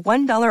up to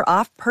 $1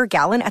 off per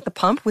gallon at the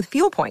pump with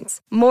fuel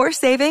points. More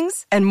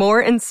savings and more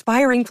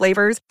inspiring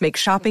flavors make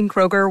shopping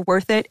Kroger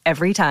worth it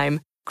every time.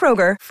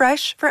 Kroger,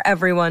 fresh for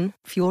everyone.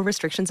 Fuel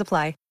restrictions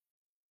apply.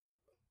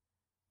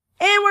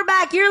 And we're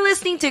back. You're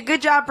listening to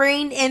Good Job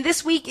Brain, and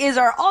this week is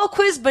our All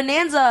Quiz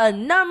Bonanza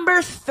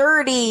number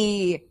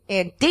 30.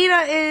 And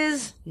Dana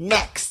is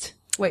next.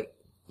 Wait,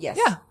 yes.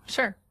 Yeah,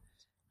 sure.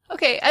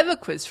 Okay, I have a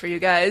quiz for you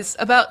guys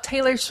about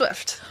Taylor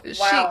Swift.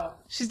 Wow.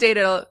 She's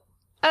dated I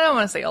don't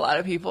want to say a lot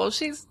of people.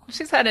 She's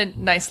had a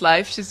nice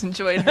life. She's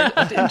enjoyed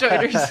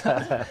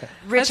herself.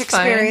 Rich That's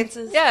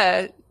experiences. fine.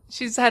 Yeah.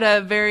 She's had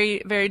a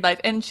very varied life,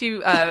 and she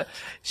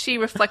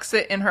reflects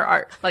it in her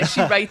art. Like, she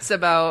writes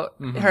about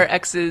her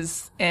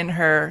exes in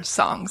her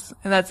songs,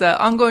 and that's an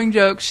ongoing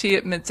joke. She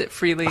admits it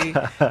freely.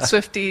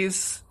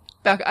 Swifties,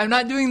 I'm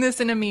not doing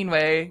this in a mean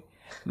way,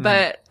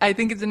 but I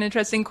think it's an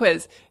interesting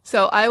quiz.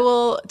 So I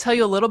will tell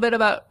you a little bit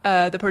about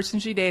the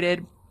person she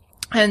dated,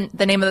 and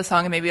the name of the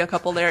song, and maybe a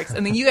couple lyrics,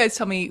 and then you guys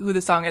tell me who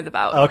the song is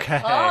about.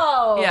 Okay.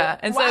 Oh. Yeah,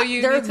 and so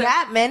you There's need to-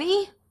 that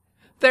many?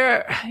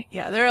 There are a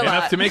lot.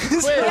 Enough to make a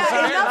quiz.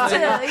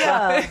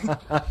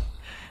 Yeah.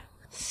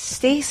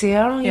 Stacy,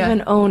 I don't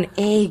even own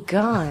a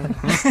gun,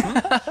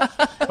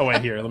 Oh,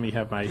 wait, here. Let me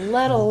have my...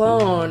 let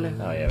alone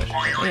Oh, yeah.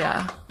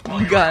 Yeah.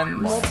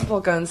 Guns. multiple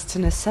guns to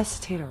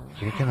necessitate a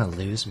You're gonna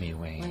lose me,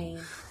 Wayne. rain.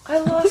 I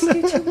lost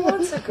you 2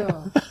 months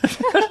ago.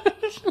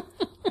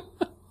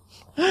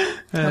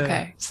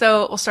 Okay,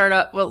 so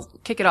we'll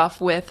kick it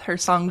off with her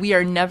song, We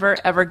Are Never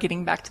Ever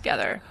Getting Back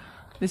Together.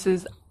 This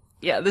is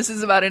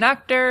about an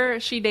actor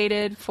she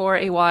dated for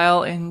a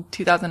while in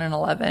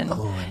 2011.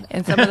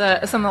 And some of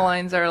the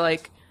lines are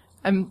like,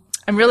 I'm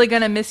really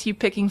gonna miss you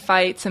picking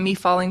fights and me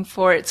falling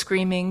for it,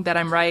 screaming that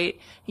I'm right.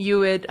 You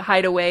would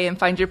hide away and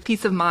find your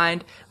peace of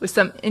mind with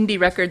some indie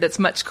record that's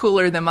much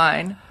cooler than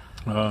mine.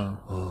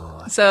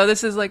 Oh. So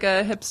this is like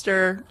a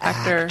hipster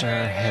actor.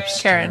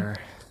 Hipster. Karen.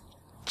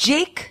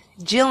 Jake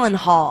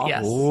Gyllenhaal.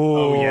 Yes.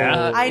 Oh,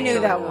 yeah? I knew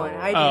that one.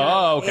 I did.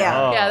 Oh, okay.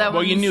 Yeah. Yeah, that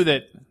Well, you one's- knew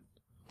that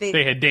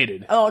they had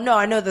dated. Oh, no,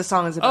 I know the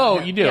song is about Oh,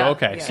 him. you do? Yeah.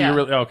 Okay. So Yeah. you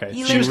really... Okay.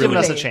 He So She you was lives giving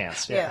really... us a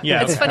chance. Yeah.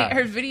 Yeah. It's okay. funny.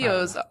 Her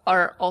videos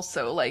are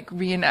also like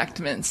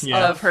reenactments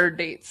Yeah. of her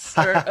dates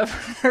or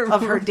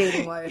of her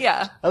dating life.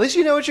 Yeah, At least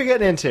you know what you're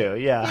getting into.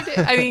 Yeah.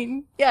 I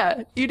mean,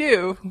 yeah, you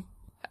do.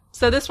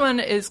 So this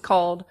one is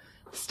called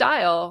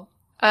 "Style."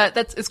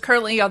 It's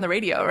currently on the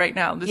radio right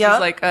now. This Yep, is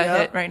like a yep.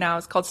 hit right now.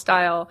 It's called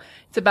 "Style."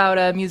 It's about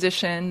a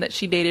musician that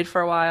she dated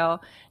for a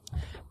while.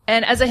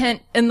 And as a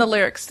hint in the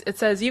lyrics, it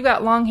says, "You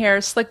got long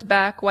hair, slicked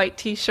back, white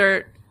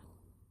t-shirt."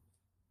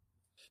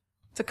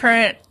 It's a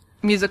current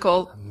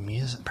musical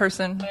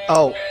person.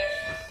 Oh,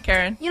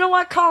 Karen. You know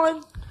what,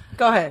 Colin?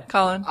 Go ahead.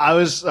 Colin.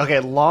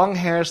 long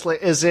hair.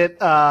 Is it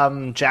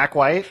Jack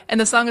White? And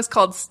the song is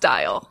called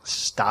Style.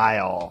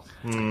 Style.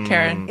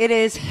 Karen. It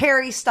is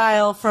Harry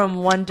Style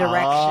from One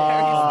Direction.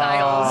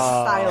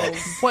 Styles.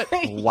 What?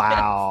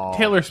 Wow.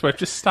 Taylor Swift,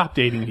 just stop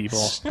dating people.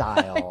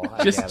 Style.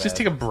 Just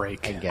take a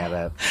break. I get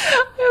it.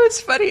 It was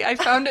funny. I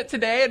found it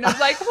today and I was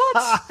like,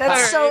 what?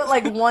 That's so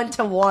like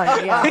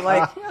 1-to-1. Yeah,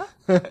 like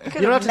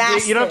You don't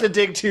have to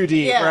dig too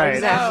deep, Yeah, right?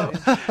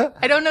 exactly.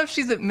 I don't know if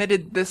she's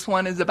admitted this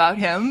one is about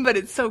him, but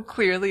it's so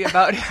clearly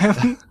about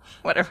him.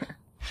 Whatever.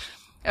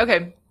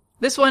 Okay.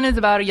 This one is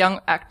about a young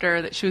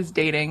actor that she was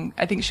dating.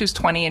 I think she was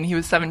 20 and he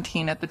was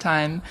 17 at the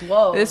time.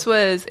 Whoa. This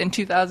was in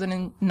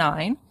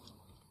 2009.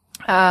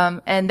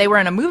 And they were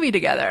in a movie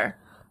together.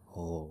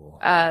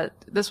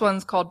 This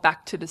one's called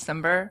Back to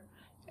December.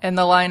 And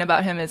the line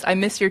about him is, I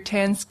miss your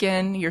tan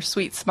skin, your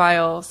sweet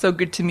smile, so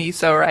good to me,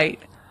 so right.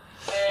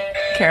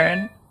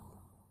 Karen.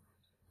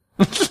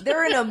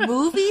 They're in a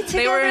movie together?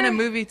 They were in a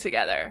movie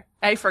together.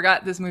 I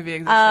forgot this movie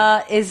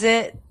existed. Is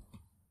it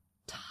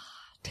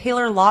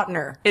Taylor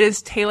Lautner? It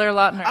is Taylor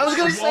Lautner. I was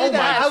going to say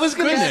that. I was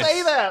going to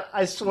say that.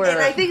 I swear. And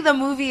I think the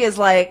movie is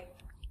like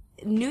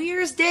New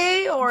Year's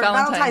Day or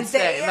Valentine's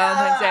Day. Yeah.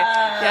 Valentine's Day.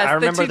 Yes, I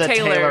remember the two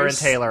Taylor and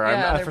Taylor.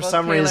 Yeah, For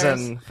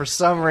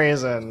some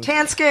reason.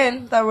 Tan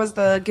skin. That was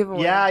the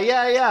giveaway.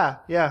 Yeah.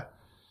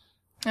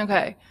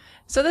 Okay.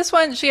 So this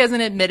one, she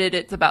hasn't admitted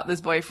it's about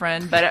this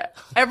boyfriend, but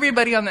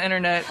everybody on the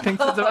internet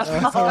thinks it's about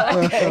this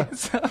guy. Okay.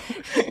 So,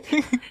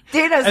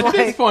 Dana's At like,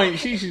 this point,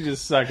 she should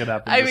just suck it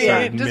up. And I just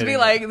start mean, just be admitting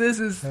like, this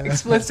is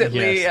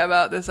explicitly Yes.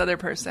 about this other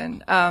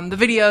person. The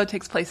video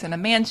takes place in a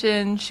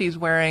mansion. She's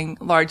wearing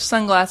large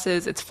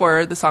sunglasses. It's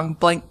for the song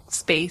Blank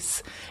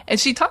Space. And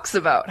she talks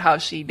about how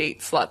she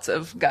dates lots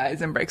of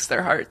guys and breaks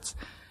their hearts.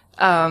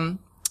 Let's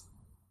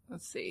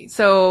see.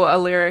 So a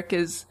lyric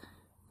is,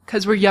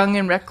 because we're young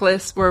and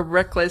reckless,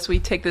 we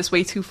take this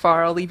way too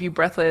far, I'll leave you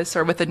breathless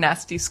or with a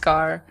nasty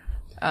scar.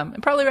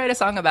 And probably write a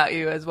song about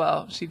you as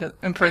well. She does,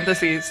 in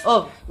parentheses.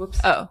 oh, whoops.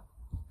 Oh.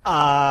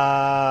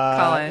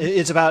 Colin.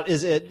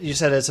 You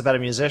said it's about a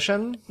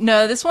musician?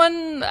 No, this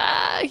one,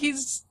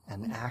 he's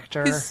An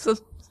actor? he's a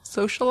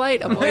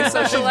socialite, a boy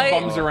socialite.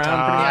 bums around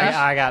pretty much.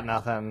 I got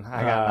nothing.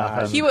 How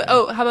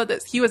about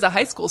this? He was a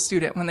high school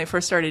student when they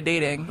first started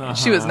dating.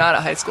 She was not a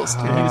high school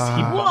student.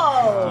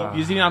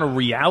 Is he on a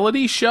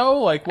reality show?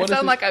 Like, what I does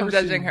sound this like I'm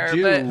person judging her,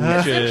 do but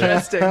it's to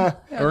interesting.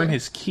 earn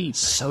his keep?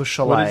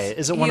 Socialite.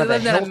 Is it one He of the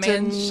lived in a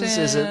Hiltons?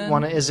 Is it mansion.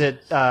 one? Is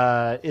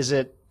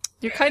it?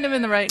 You're kind of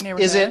in the right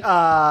neighborhood. Is it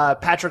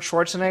Patrick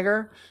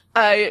Schwarzenegger?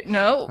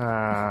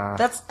 No.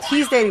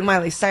 He's dating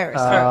Miley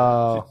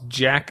Cyrus.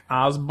 Jack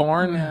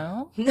Osborne?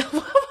 No.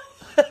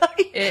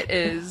 It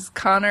is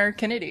Connor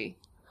Kennedy.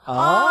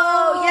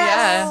 Oh,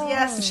 yes. Yeah.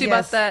 Yes. She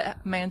bought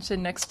that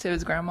mansion next to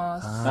his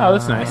grandma's. Oh,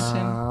 that's nice.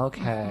 mansion.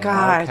 Okay.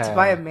 God, okay. to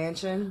buy a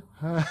mansion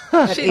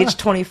at age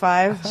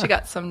 25. She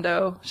got some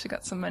dough. She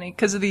got some money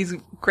because of these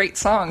great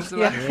songs.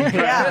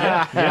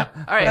 Yeah. Yeah.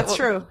 All right. That's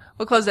true.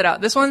 We'll close it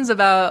out. This one's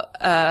about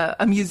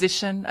a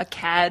musician, a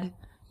cad.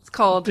 It's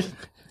called...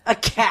 A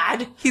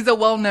cad. He's a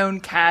well-known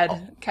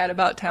cad. Cad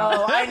about town.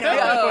 Oh, I know.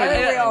 Yeah, I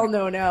think yeah. we all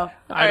know now.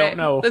 I don't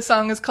know. The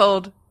song is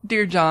called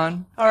Dear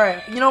John. All right.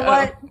 You know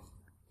what?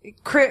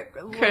 Chris.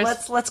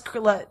 Chris. Let's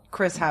let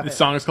Chris have The it.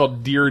 song is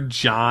called Dear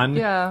John.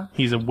 Yeah.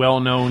 He's a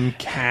well-known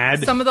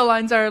cad. Some of the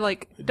lines are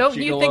like, don't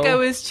you think Gigolo. I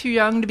was too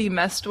young to be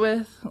messed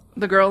with?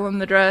 The girl in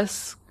the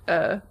dress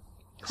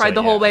cried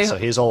the whole way. So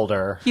he's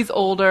older. He's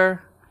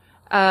older.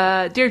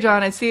 Dear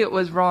John, I see it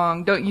was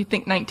wrong. Don't you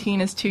think 19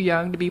 is too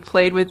young to be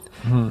played with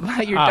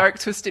by your dark,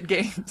 twisted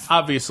games?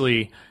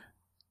 Obviously,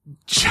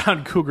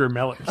 John Cougar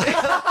Mellencamp.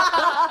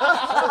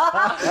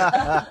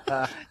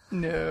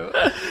 No.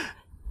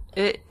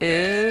 It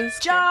is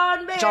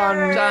John Mayer.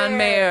 John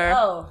Mayer.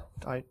 Oh.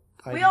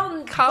 We all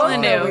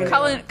Colin both know knew.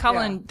 we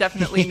Colin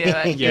definitely knew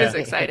it. He Yeah. was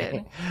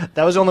excited.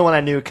 That was the only one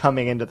I knew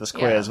coming into this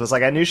quiz. Yeah. Was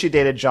like I knew she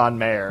dated John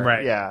Mayer.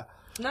 Right. Yeah.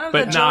 None of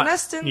But the not-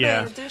 Jonas, didn't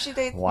yeah. they? Didn't she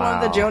date Wow. one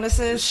of the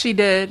Jonases? She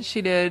did.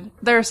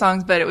 There are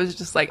songs, but it was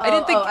just like, I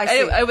didn't think, I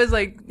see. I was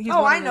like, he's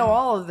Oh, one I of know them.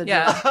 all of the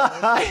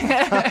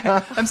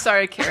Yeah. I'm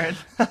sorry, Karen.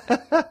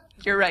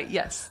 You're right.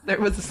 Yes, there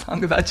was a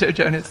song about Joe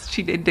Jonas.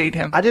 She did date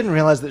him. I didn't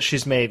realize that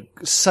she's made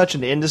such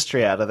an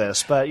industry out of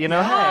this, but you know,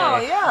 Oh,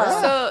 hey.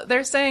 yeah. So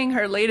they're saying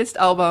her latest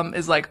album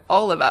is like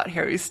all about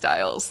Harry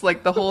Styles.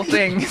 Like the whole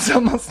thing is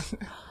almost.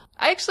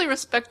 I actually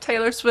respect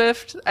Taylor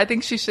Swift. I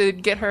think she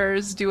should get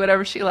hers, do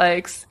whatever she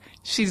likes.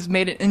 She's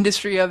made an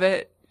industry of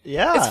it.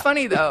 Yeah. It's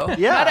funny though.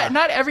 Yeah.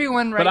 Not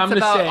everyone But writes I'm just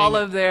about saying, all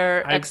of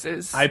their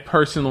exes. I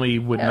personally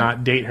would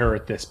not date her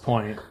at this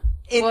point.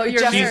 Well,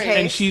 you're just in married. case.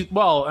 And she,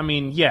 well, I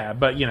mean, yeah,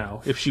 but you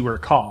know, if she were to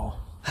call,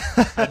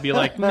 I'd be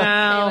like,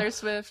 no.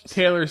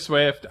 Taylor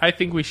Swift. I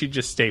think we should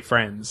just stay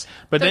friends.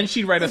 But then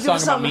she'd write a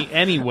song about me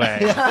anyway.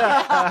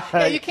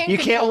 Yeah, you can't. You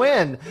can't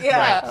win.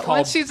 Yeah. Once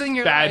Called she's in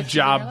your Bad life, she's in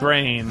Job your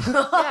Brain.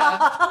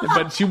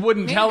 But she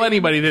wouldn't tell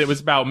anybody that it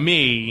was about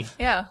me.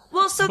 Yeah.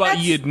 Well, so But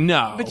that's you'd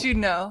know. But you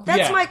know. that's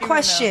Yeah. my You would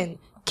question.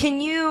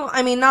 Can you,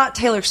 I mean, not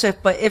Taylor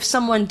Swift, but if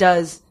someone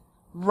does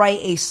write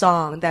a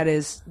song that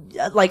is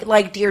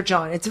like Dear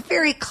John, it's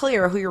very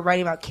clear who you're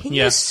writing about. Can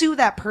you sue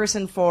that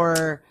person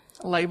for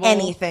Label.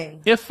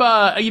 anything? If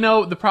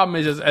the problem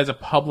is as a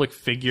public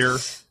figure,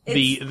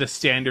 the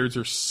standards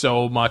are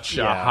so much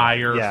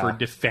higher for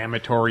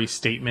defamatory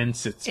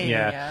statements. It's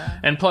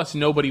and plus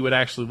nobody would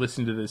actually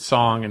listen to this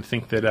song and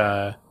think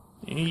that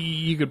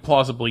you could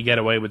plausibly get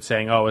away with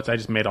saying, "Oh, I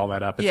just made all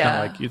that up." It's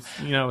kind of like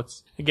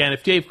it's again,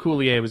 if Dave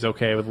Coulier was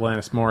okay with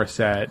Alanis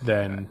Morissette,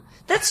 then.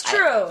 That's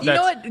true. You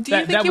know what? Do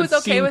you think he was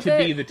okay with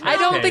it? I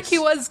don't think he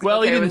was. Well,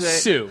 okay he didn't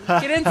sue.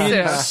 He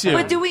didn't sue.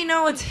 But do we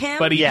know it's him?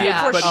 But he did.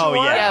 For sure?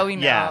 Yeah, we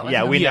know.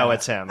 Yeah, we know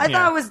it's him. I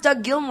thought it was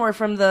Doug Gilmour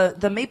from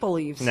the Maple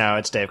Leaves. No,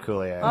 it's Dave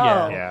Coulier.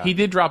 Oh. Yeah. He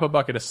did drop a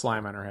bucket of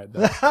slime on her head,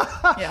 though.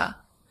 Yeah.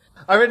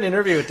 I read an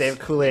interview with Dave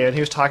Coulier, and he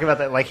was talking about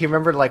that. Like, he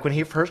remembered, like, when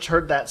he first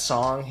heard that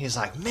song, he's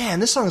like, man,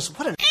 this song is,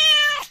 what an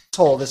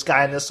asshole, this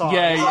guy in this song.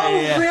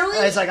 Yeah. Really?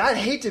 And he's like, I'd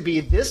hate to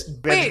be this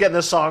bitch getting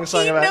this song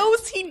sung about. He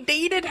knows he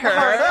dated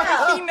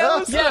her. He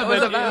knows what it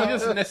was about. He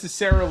doesn't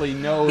necessarily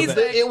know that.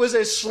 It was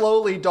a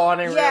slowly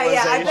dawning realization.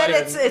 Yeah, I bet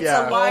it's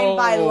a line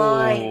by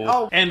line.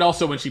 Oh. And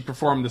also, when she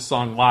performed the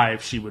song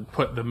live, she would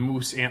put the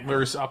moose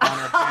antlers up on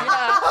her face.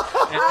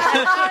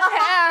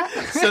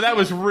 So that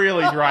was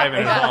really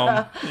driving it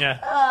home. Yeah.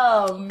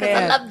 Oh,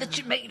 man. I love that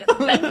you made it.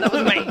 That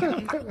was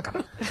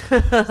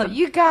me. So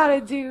you got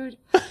it, dude.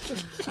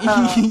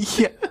 He's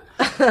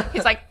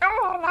like,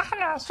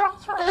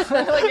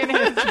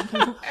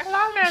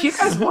 You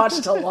guys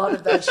watched a lot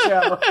of that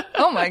show.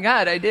 oh my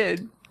god, I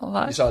did a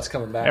lot. You saw it's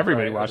coming back.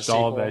 Everybody right? watched With a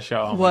all of sequel. that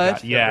show. Oh my What?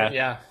 God.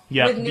 Yeah.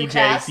 Yeah. With new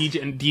cast?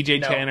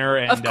 DJ Tanner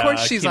and Of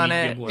course she's Kimmy on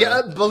it. Gibbler.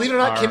 Yeah, believe it or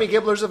not, Are- Kimmy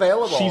Gibbler's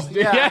available. She's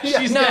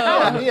she's No.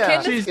 down.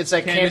 Yeah. Candace- It's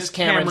like Candace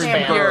Cameron's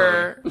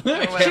Cameron band.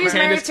 Burr. She's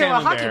married to a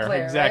Cameron hockey Burr. player,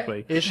 right?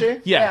 Exactly. Is she? Yeah,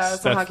 Yes,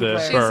 it's a that's hockey the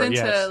player. She's Burr, into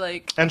yes.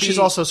 like, And she's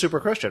also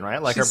super Christian,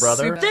 right? Like her She's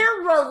brother. super-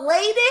 They're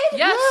related?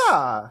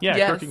 yes. Yeah,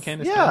 Yes. Kirk and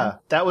Candace. Yeah,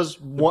 that was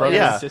one. brother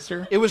Yeah, and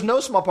sister? It was no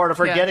small part of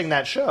her Yeah. getting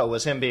that show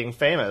was him being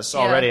famous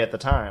already at the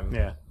time.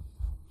 Yeah.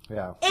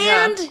 Yeah.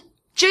 And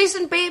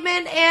Jason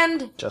Bateman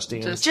and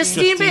Justine.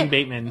 Justine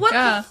Bateman. What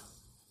Yeah.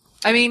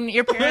 I mean,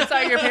 your parents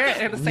are your parents.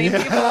 They're the same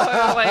people.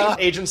 Like,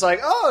 Agent's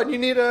like, oh, and you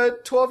need a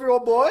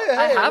 12-year-old boy? Hey,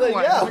 I have like,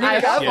 one. Yeah, I we've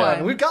have got one.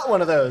 one. We've got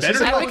one of those. Better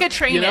He's in to my- we could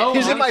train You know, it.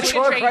 He's in my We could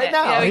trunk train right it.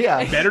 now. we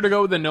Yeah. could- Better to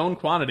go with the known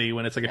quantity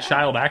when it's like a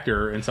child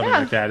actor and something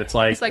like that. It's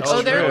like, It's like,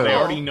 oh, they're true. They cool.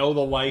 already know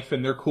the life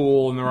and they're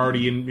cool and they're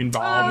already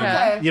involved.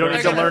 Okay. You don't They're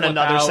need to gonna learn flip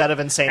another out. set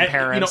of insane And,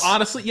 parents. You know,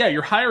 honestly, yeah,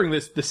 you're hiring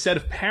the set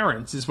of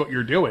parents is what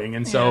you're doing,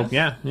 and so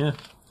yeah,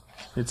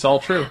 it's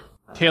all true.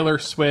 Taylor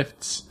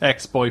Swift's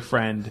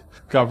ex-boyfriend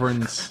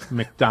governs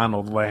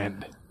McDonald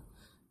land.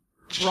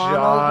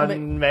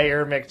 John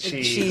Mayer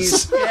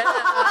McCheese.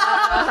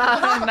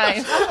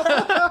 nice.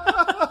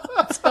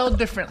 It's spelled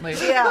differently.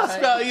 Yeah.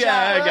 Well,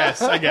 yeah,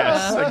 I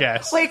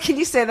guess. Wait, can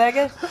you say that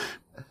again?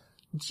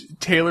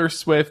 Taylor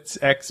Swift's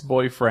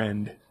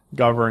ex-boyfriend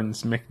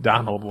governs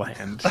McDonald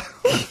land.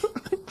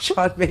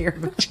 John Mayer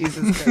McCheese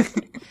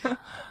is good.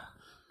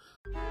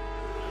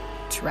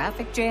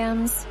 Traffic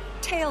jams,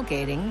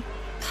 tailgating,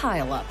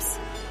 pile-ups.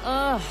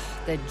 Ugh,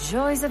 the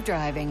joys of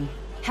driving.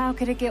 How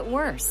could it get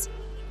worse?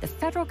 The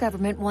federal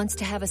government wants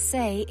to have a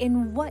say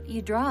in what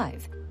you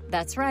drive.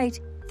 That's right.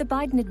 The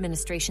Biden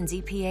administration's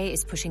EPA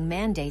is pushing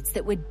mandates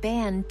that would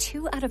ban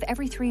 2 out of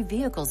every 3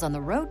 vehicles on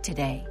the road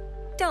today.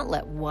 Don't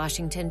let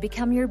Washington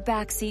become your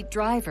backseat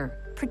driver.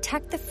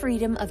 Protect the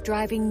freedom of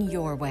driving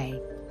your way.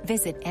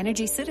 Visit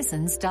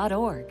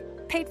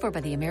EnergyCitizens.org. Paid for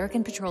by the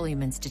American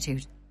Petroleum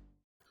Institute.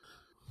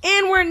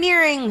 And we're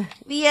nearing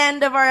the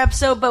end of our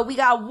episode, but we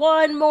got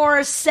one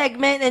more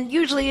segment, and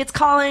usually it's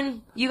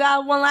Colin. You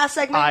got one last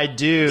segment? I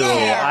do.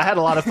 Yeah. I had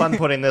a lot of fun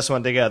putting this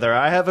one together.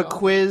 I have a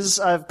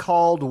quiz I've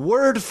called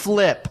Word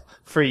Flip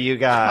for you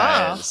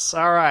guys.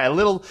 All right, a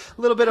little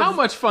bit of... How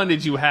much fun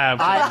did you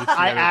have?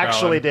 I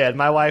actually did.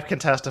 My wife can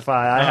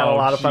testify. I had a Oh,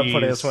 lot of fun geez.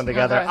 putting this one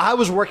together. Okay. I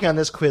was working on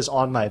this quiz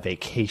on my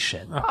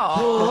vacation.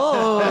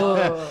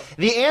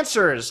 The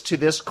answers to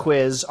this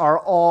quiz are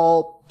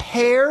all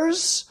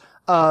pairs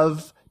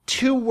of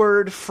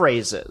 2-word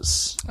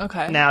phrases.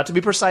 Okay. Now, to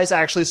be precise,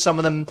 actually, some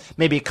of them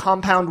may be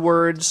compound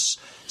words.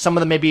 Some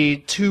of them may be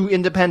 2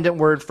 independent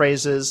word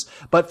phrases.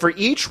 But for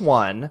each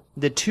one,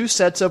 the 2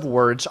 sets of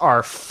words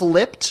are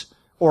flipped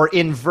or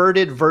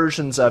inverted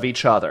versions of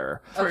each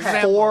other.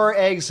 For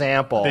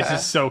example, This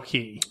is so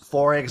key.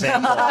 for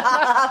example,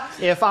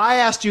 if I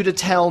asked you to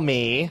tell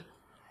me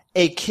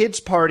a kid's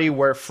party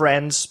where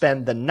friends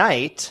spend the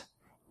night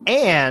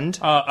and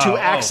to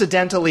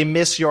accidentally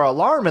miss your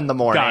alarm in the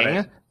morning,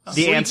 it.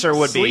 the answer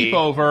would be sleep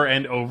over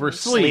and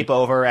oversleep. sleep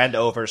over and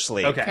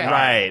oversleep. Okay.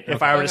 Right.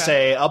 If I were to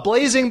say a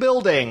blazing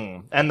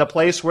building and the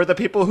place where the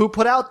people who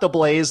put out the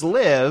blaze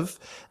live,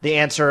 the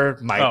answer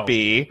might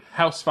be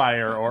house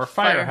fire or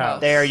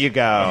firehouse. there you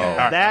go.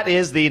 That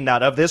is the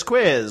nut of this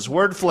quiz.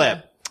 Word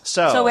flip.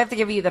 So we have to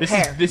give you the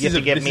pair. This You is have a,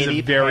 to give this me is a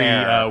the very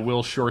pair.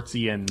 Will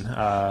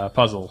Shortzian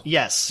puzzle.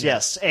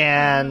 Yes,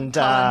 and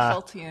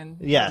Colin Feltian.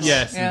 yes.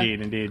 Yes, Yeah.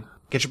 indeed.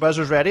 Get your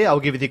buzzers ready. I'll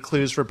give you the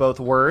clues for both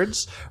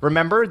words.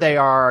 Remember, they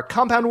are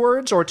compound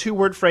words or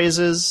two-word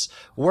phrases.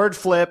 Word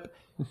flip.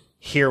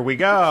 Here we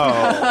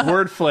go.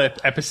 Word flip,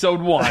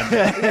 episode 1.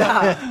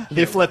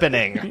 The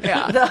flippening.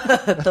 Yeah.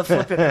 The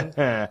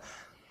flipping.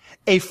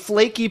 A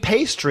flaky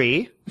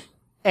pastry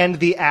and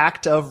the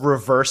act of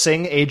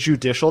reversing a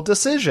judicial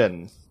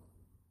decision.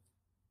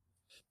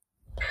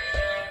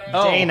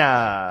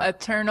 Dana. A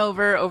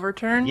turnover,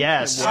 overturn?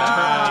 Yes.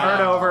 Wow.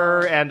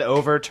 Turnover and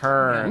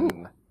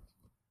overturn.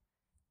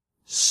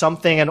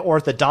 Something an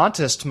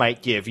orthodontist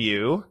might give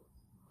you,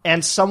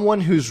 and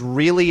someone who's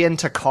really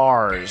into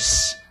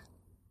cars.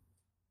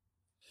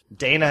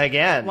 Dana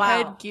again.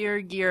 Wow.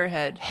 Headgear,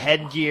 gearhead.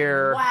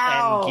 Headgear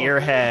Wow. and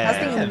gearhead. I was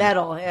thinking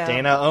metal, yeah.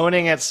 Dana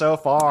owning it so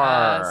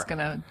far. It's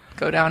gonna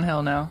go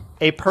downhill now.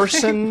 A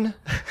person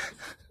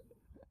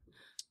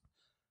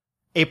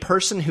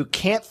who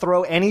can't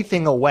throw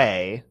anything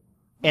away,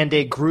 and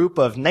a group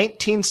of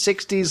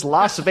 1960s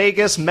Las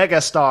Vegas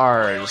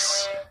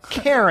megastars.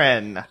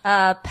 Karen.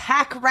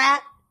 Pack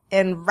Rat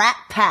and Rat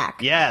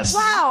Pack. Yes.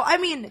 Wow. I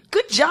mean,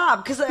 good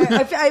job. Because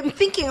I'm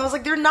thinking, I was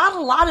like, there are not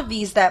a lot of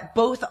these that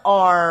both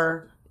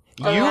are.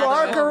 You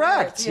are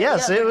correct. Yeah,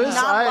 Yes, yeah, it was.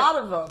 not a lot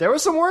of them. There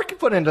was some work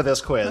put into this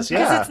quiz.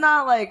 Because Yeah. it's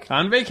not like,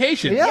 On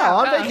vacation. Yeah,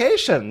 on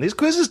vacation. These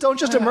quizzes don't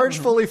just emerge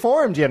fully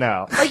formed, you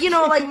know. like, you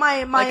know, like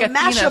my Like Athena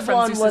mashup from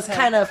one Zeus's was head.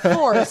 kind of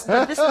forced,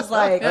 but this is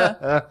like,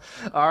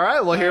 All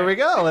right, well, here we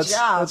go.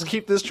 job. Let's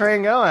keep this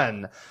train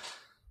going.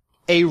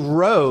 A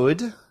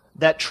road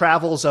that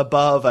travels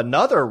above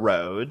another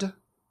road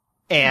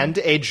and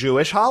a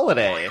Jewish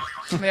holiday.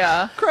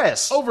 Yeah.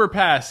 Chris.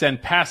 Overpass and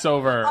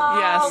Passover.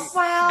 Yes. oh,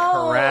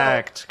 wow.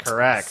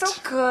 Correct. So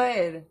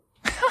good.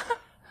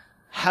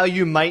 How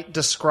you might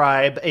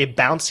describe a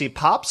bouncy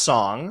pop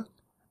song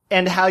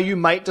and how you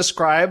might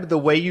describe the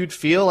way you'd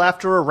feel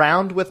after a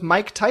round with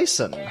Mike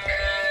Tyson.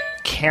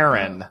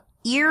 Karen.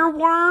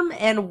 Earworm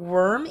and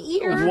worm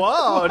ear?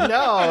 Whoa,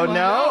 no.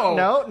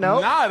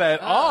 Not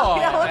at all.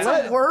 Yeah, what's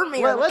a worm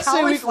ear? Well, let's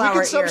say we Cauliflower can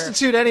ear.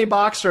 substitute any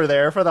boxer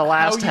there for the How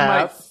last you might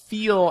half.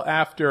 feel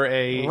after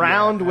a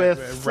Round with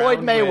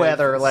Floyd round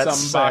Mayweather, with let's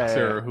some say.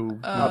 boxer who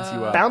beats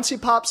you up.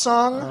 Bouncy pop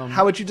song,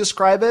 how would you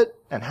describe it?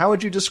 And how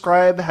would you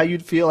describe how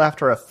you'd feel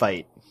after a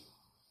fight?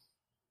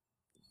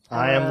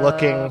 I am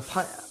looking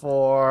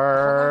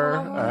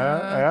for...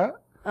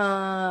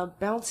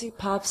 Bouncy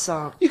pop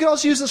song. You can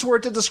also use this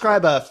word to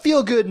describe a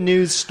feel-good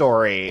news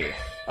story.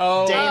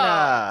 Oh,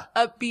 Dana.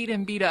 Upbeat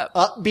and beat up.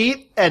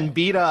 Upbeat and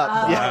beat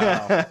up.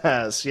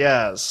 Yes.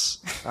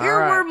 All right.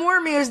 Earworm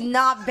worm ear is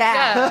not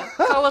bad.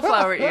 Yeah.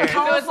 Cauliflower ear. If it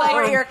was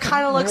Cauliflower like, ear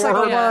kind of looks like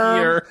a worm.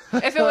 Ear.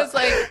 if it was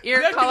like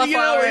ear That could-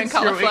 cauliflower and it's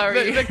true. cauliflower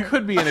That- ear. That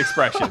could be an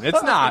expression.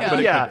 It's not, but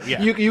it Yeah, could.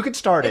 Yeah. you could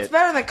start It's it.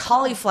 better than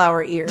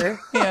cauliflower ear.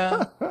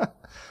 Yeah.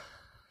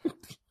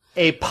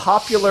 A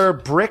popular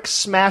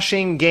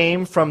brick-smashing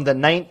game from the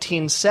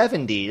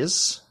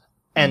 1970s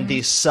and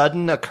the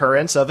sudden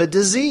occurrence of a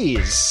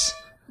disease.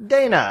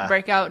 Dana.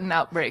 Breakout and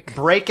outbreak.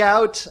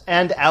 Breakout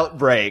and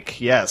outbreak.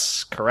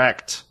 Yes,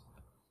 correct.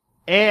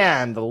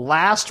 And the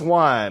last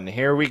one.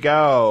 Here we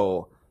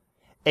go.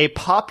 A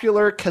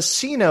popular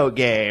casino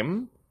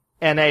game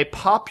and a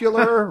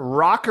popular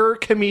rocker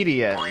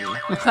comedian.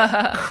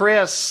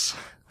 Chris.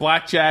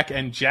 Blackjack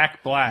and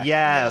Jack Black.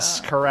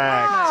 Yes,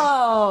 correct.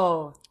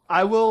 Oh.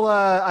 I will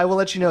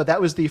let you know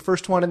that was the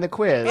first one in the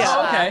quiz.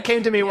 Yeah. Okay. It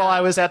came to me while I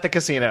was at the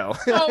casino.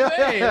 Oh,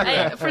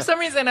 hey. For some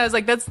reason, I was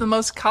like, that's the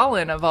most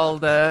Colin of all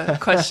the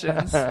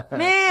questions.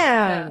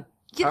 Man.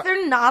 Yeah,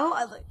 they're not a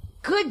lot.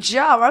 Good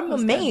job. I'm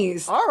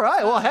amazed. All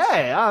right. Well,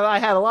 hey, I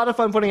had a lot of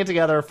fun putting it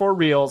together for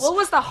reals. What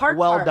was the hard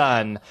Well part?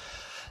 done.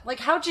 Like,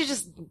 how'd you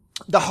just...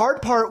 The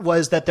hard part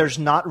was that there's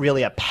not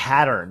really a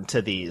pattern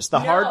to these.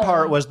 The hard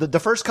part was the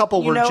first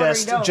couple were know it or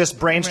you just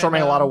don't.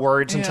 brainstorming a lot of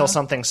words until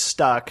something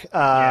stuck.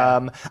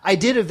 I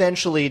did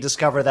eventually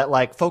discover that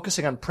like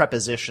focusing on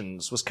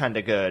prepositions was kind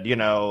of good, you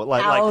know,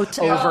 like Out,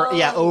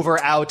 over,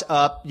 out,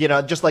 up, you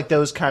know, just like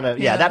those kind of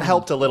that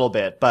helped a little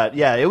bit. But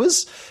yeah,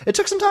 it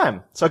took some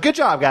time. So good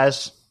job,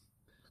 guys.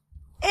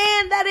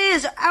 And that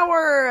is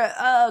our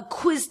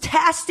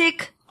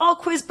Quiztastic All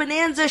Quiz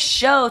Bonanza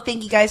show.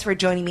 Thank you guys for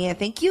joining me, and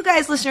thank you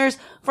guys, listeners,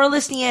 for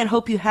listening in.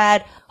 Hope you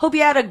had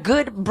a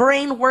good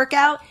brain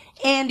workout.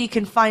 And you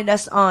can find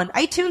us on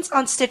iTunes,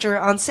 on Stitcher,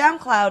 on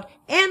SoundCloud,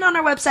 and on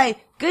our website,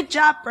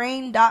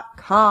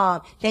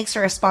 goodjobbrain.com. Thanks to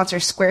our sponsor,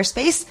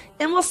 Squarespace,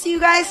 and we'll see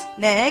you guys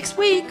next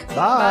week.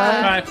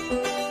 Bye.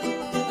 Bye.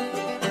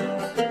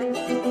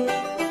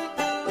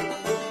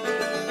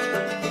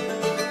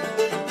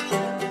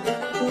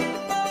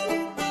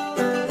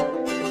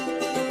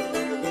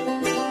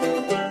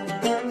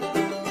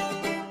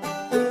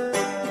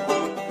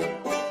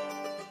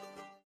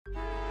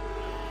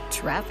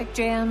 Traffic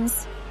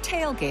jams,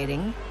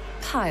 tailgating,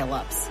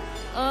 pile-ups.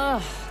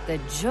 Ugh, the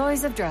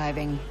joys of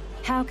driving.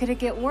 How could it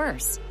get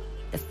worse?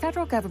 The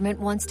federal government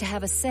wants to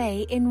have a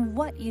say in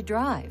what you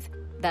drive.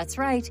 That's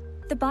right.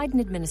 The Biden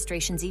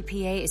administration's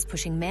EPA is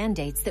pushing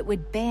mandates that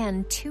would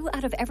ban 2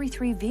 out of every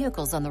 3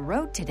 vehicles on the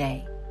road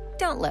today.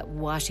 Don't let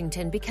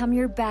Washington become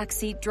your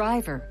backseat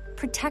driver.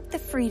 Protect the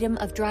freedom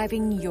of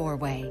driving your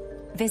way.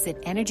 Visit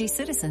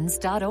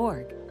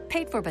EnergyCitizens.org.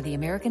 Paid for by the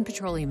American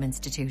Petroleum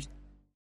Institute.